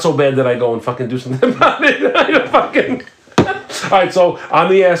 But not so bad that I go and fucking do something about it. All right, so I'm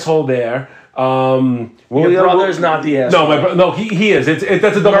the asshole there. Your brother's not the asshole. No, he is. That's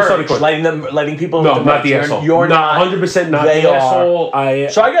a double-sided coin. Letting people. No, not the asshole. You're not 100% not the asshole.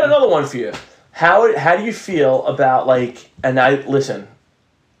 So I got another one for you. How do you feel about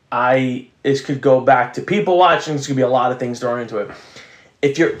this could go back to people watching. This could be a lot of things thrown into it.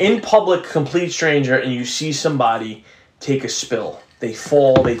 If you're in public, complete stranger, and you see somebody take a spill, they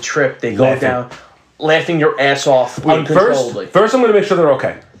fall, they trip, they go down, laughing your ass off uncontrollably. First, I'm going to make sure they're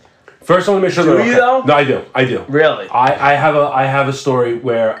okay. Do you though? No, I do. Really? I have a story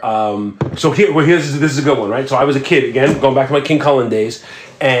where this is a good one, right? So I was a kid again, going back to my King Cullen days,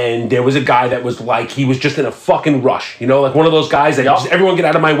 and there was a guy that was like, he was just in a fucking rush, like one of those guys that just, everyone get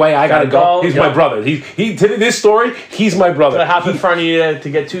out of my way, I gotta go. He's my brother. He this story, he's my brother. Gonna hop in front of you to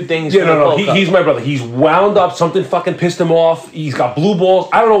get two things. No. He's my brother. He's wound up. Something fucking pissed him off. He's got blue balls.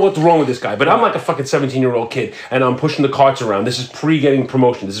 I don't know what's wrong with this guy, but I'm like a fucking 17-year-old kid, and I'm pushing the carts around. This is pre-getting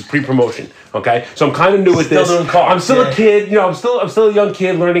promotion. This is pre-promotion. Okay, so I'm kind of new at this. I'm still a kid. I'm still a young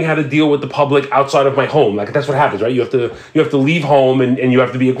kid learning how to deal with the public outside of my home. Like that's what happens, right? You have to leave home and you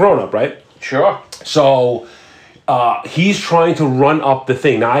have to be a grown up, right? Sure. So he's trying to run up the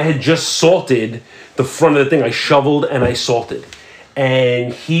thing. Now I had just salted the front of the thing. I shoveled and I salted,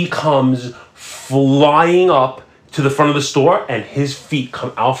 and he comes flying up to the front of the store, and his feet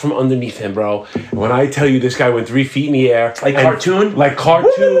come out from underneath him, bro. And when I tell you this guy went 3 feet in the air. Like cartoon? Like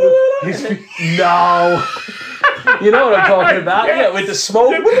cartoon. His feet, no. You know what I'm talking about? Yeah, with the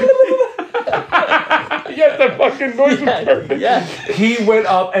smoke. Yes, the fucking noise was perfect. Yeah. He went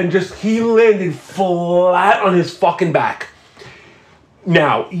up and he landed flat on his fucking back.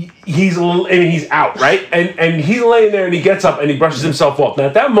 Now, he's out, right? And he's laying there and he gets up and he brushes himself off. Now,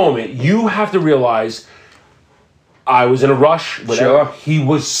 at that moment, you have to realize I was in a rush. Whatever. Sure. He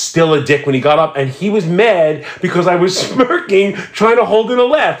was still a dick when he got up, and he was mad because I was smirking, trying to hold in a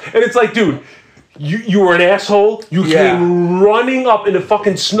laugh. And it's like, dude, you were an asshole. You came running up in the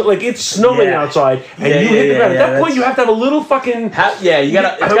fucking snow, like it's snowing outside, and you hit the ground. At that point, you have to have a little fucking. You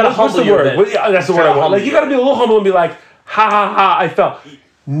gotta humble you. That's the word I want. Like you gotta be a little humble and be like, ha ha ha, I fell.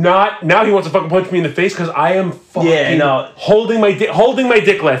 Not now. He wants to fucking punch me in the face because I am fucking holding my dick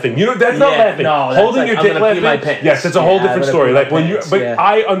laughing. That's not laughing. No, holding your dick laughing. Yes, it's a whole different story. Like when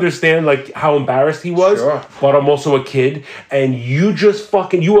I understand like how embarrassed he was, but I'm also a kid, and you just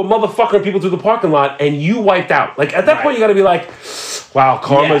you were motherfucking people through the parking lot, and you wiped out. Like at that point, you got to be like, wow,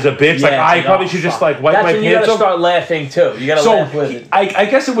 karma's a bitch. Like I probably should just like wipe my pants. You got to start laughing too. You got to laugh with it. I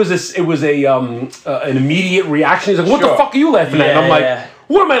guess it was an immediate reaction. He's like, what the fuck are you laughing at? And I'm like.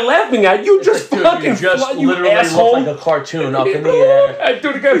 What am I laughing at? You just fucking you literally asshole. Look like a cartoon up in the air. I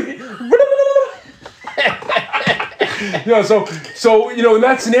do it again. So in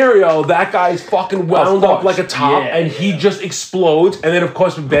that scenario, that guy's fucking wound up like a top, and he just explodes. And then of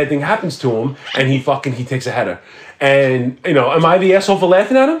course, a bad thing happens to him, and he takes a header. And am I the asshole for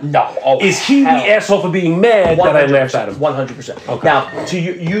laughing at him? No. Is he the asshole for being mad that I laughed at him? 100%. Okay. Now, to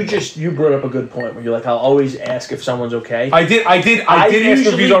you brought up a good point where you're like, I'll always ask if someone's okay. I did ask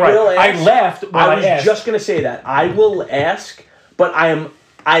if he's all right. I laughed when I was just gonna say that. I will ask, but I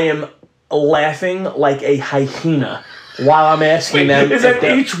am laughing like a hyena while I'm asking them. Is that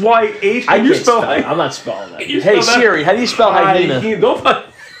H-Y-H? Can you spell it? I'm not spelling that. Hey Siri, how do you spell hyena? Don't.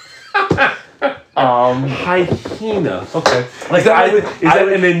 Hyena. Okay. Is that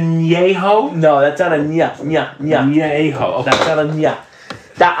an añejo? No, that's not a nya. Añejo. Okay. That's not a nya.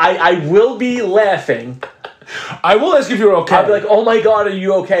 I will be laughing. I will ask if you're okay. I'll be like, oh my god, are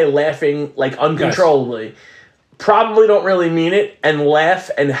you okay? Laughing like uncontrollably. Yes. probably don't really mean it and laugh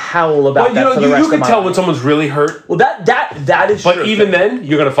and howl about that for the rest you of can my tell life. when someone's really hurt. Well, that is But true. even then,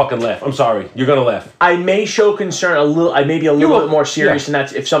 you're gonna fucking laugh. I'm sorry, you're gonna laugh. I may show concern a little. I may be a little bit more serious, and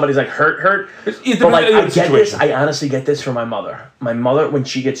that's if somebody's like hurt. But like I get this. I honestly get this from my mother. My mother, when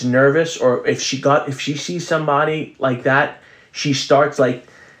she gets nervous or if she sees somebody like that, she starts like.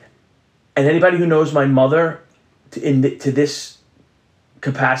 And anybody who knows my mother, to this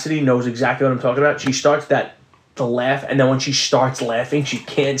capacity, knows exactly what I'm talking about. She starts to laugh, and then when she starts laughing, she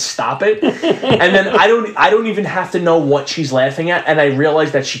can't stop it. And then I don't even have to know what she's laughing at, and I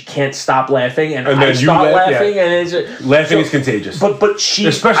realize that she can't stop laughing, and I start laughing, and laughing is contagious. But she,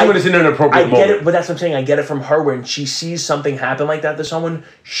 especially when it's in an appropriate moment. I get it, but that's what I'm saying. I get it from her when she sees something happen like that to someone,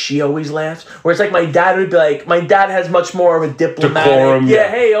 she always laughs. Whereas like my dad would be like, my dad has much more of a diplomatic, decorum,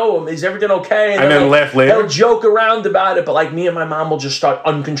 hey, is everything okay? And then laugh later. They'll joke around about it, but like me and my mom will just start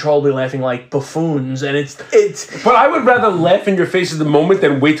uncontrollably laughing like buffoons, and it's. But I would rather laugh in your face at the moment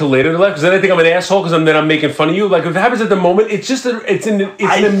than wait till later to laugh, because then I think I'm an asshole because I'm making fun of you. Like if it happens at the moment, it's just an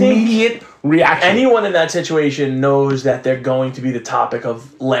immediate reaction. Anyone in that situation knows that they're going to be the topic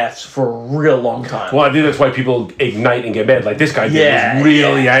of laughs for a real long time. Well, I think that's why people ignite and get mad. Like this guy was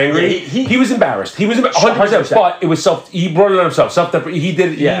really angry. He was embarrassed. He was 100%. But it was he brought it on himself. He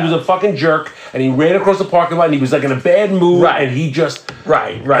did. He was a fucking jerk, and he ran across the parking lot, and he was like in a bad mood, and he just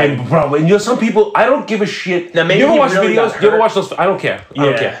right. And bro, and some people, I don't give a shit. Now, maybe you ever watch videos? You ever watch those? I don't care. I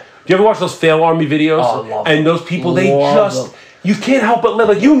don't care. Do you ever watch those fail army videos? Oh, I love and those people, you can't help but laugh.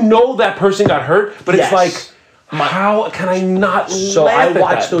 Like you know that person got hurt, but it's like, how can I not laugh So I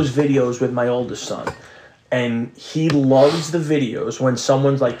watch that? those videos with my oldest son, and he loves the videos when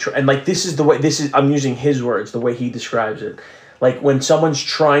someone's like, and like this is I'm using his words, the way he describes it. Like when someone's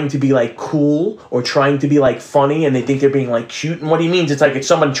trying to be like cool or trying to be like funny and they think they're being like cute. And what he means, it's like it's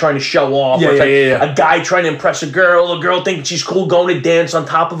someone trying to show off. Or it's a guy trying to impress a girl thinking she's cool, going to dance on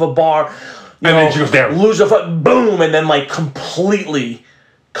top of a bar. And then she goes down. Lose a foot, boom, and then like completely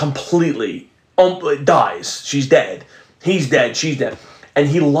dies. She's dead. He's dead. She's dead. And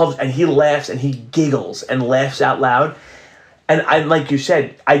he loves, and he laughs, and he giggles and laughs out loud. And I, like you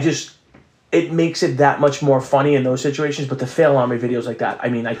said, it makes it that much more funny in those situations. But the fail army videos like that, I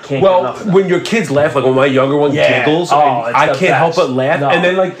mean, I can't get enough of that. When your kids laugh, like when my younger one giggles, I can't help but laugh. No. And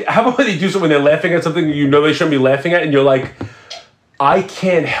then like, how about when they do something when they're laughing at something you know they shouldn't be laughing at, and you're like, I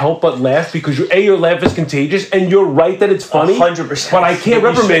can't help but laugh because your laugh is contagious, and you're right that it's funny. 100%. But I can't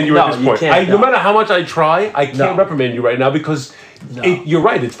reprimand you at this point. No matter how much I try, I can't reprimand you right now because you're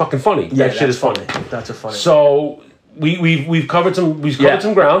right. It's fucking funny. Yeah, that shit is funny. That's a funny. So we've covered some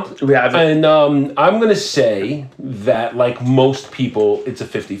some ground. We have it. And I'm gonna say that like most people, it's a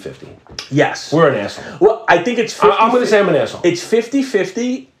 50-50. Yes. We're an asshole. Well, I think it's 50. I'm gonna say I'm an asshole. It's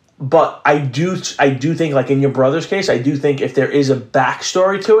 50-50. But I do think, like in your brother's case, I do think if there is a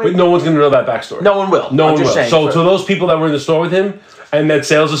backstory to it... But no one's going to know that backstory. No one will. No one will. So to those people that were in the store with him, and that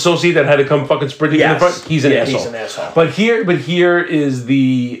sales associate that had to come fucking sprinting in the front, he's an asshole. He's an asshole. But here is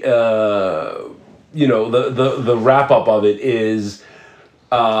the, the wrap-up of it is,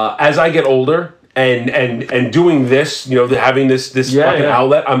 as I get older... And doing this, having this fucking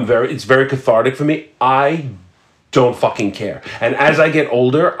outlet, it's very cathartic for me. I don't fucking care. And as I get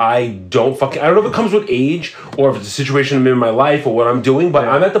older, I don't know if it comes with age or if it's a situation I'm in my life or what I'm doing, but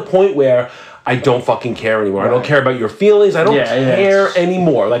I'm at the point where I don't fucking care anymore. Right. I don't care about your feelings. I don't care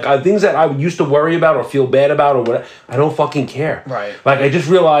anymore. Like things that I used to worry about or feel bad about or whatever, I don't fucking care. Right. Like I just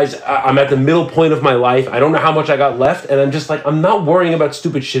realized I'm at the middle point of my life. I don't know how much I got left, and I'm just like, I'm not worrying about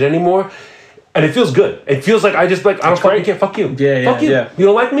stupid shit anymore. And it feels good. It feels like I don't fucking care. Fuck you. Fuck you. Yeah. You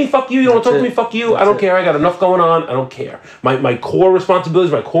don't like me? Fuck you. You don't talk to me? Fuck you. I don't care. I got enough going on. I don't care. My core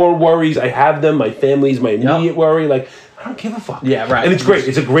responsibilities, my core worries, I have them. My family's my immediate worry. Like, I don't give a fuck. Yeah, right. And it's great.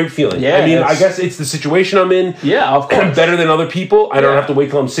 It's a great feeling. Yeah, I mean, I guess it's the situation I'm in. Yeah, of course. Better than other people. I don't have to wait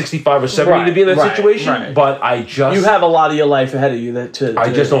till I'm 65 or 70 to be in that situation. Right. But you have a lot of your life ahead of you.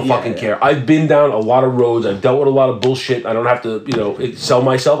 I just don't fucking care. I've been down a lot of roads. I've dealt with a lot of bullshit. I don't have to, sell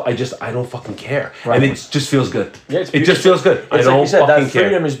myself. I don't fucking care. Right. And it just feels good. Yeah, it just feels good. I don't fucking care. That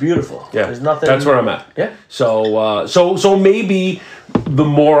freedom is beautiful. Yeah, there's nothing. That's where I'm at. Yeah. So maybe the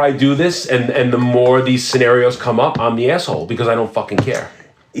more I do this and the more these scenarios come up, I'm the asshole because I don't fucking care.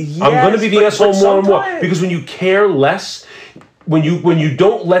 Yes, I'm going to be the asshole more and more because when you care less, when you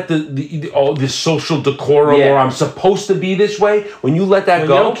don't let the social decorum or I'm supposed to be this way, when you let that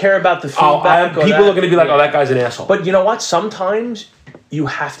go, you don't care about the feedback. People are going to be like, oh, that guy's an asshole. But you know what? Sometimes you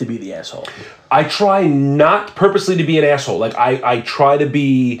have to be the asshole. I try not purposely to be an asshole. Like I try to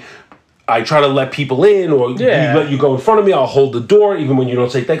be. I try to let people in, or you go in front of me. I'll hold the door even when you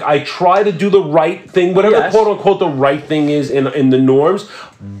don't say thank. I try to do the right thing, whatever quote unquote the right thing is in the norms.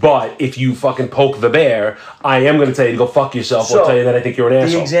 But if you fucking poke the bear, I am going to tell you to go fuck yourself. Or tell you that I think you're an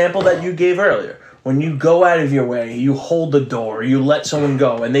asshole. The example that you gave earlier, when you go out of your way, you hold the door, you let someone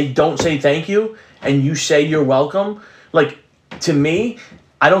go, and they don't say thank you, and you say you're welcome. Like, to me,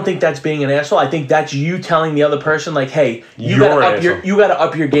 I don't think that's being an asshole. I think that's you telling the other person, like, hey, you gotta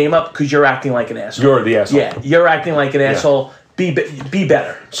up your game up because you're acting like an asshole. You're the asshole. Yeah, you're acting like an asshole. Be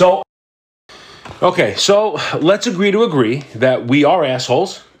better. So, okay, so let's agree to agree that we are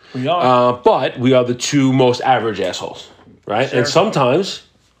assholes. We are. But we are the two most average assholes, right? Sure. And sometimes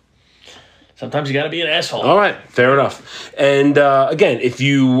you got to be an asshole. All right, fair enough. And again, if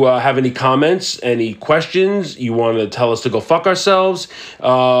you have any comments, any questions, you want to tell us to go fuck ourselves,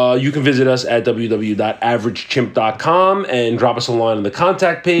 you can visit us at www.averagechimp.com and drop us a line on the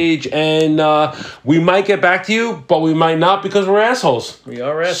contact page. And we might get back to you, but we might not because we're assholes. We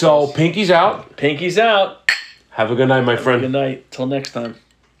are assholes. So, pinkies out. Pinkies out. Have a good night, my friend. Good night. Till next time.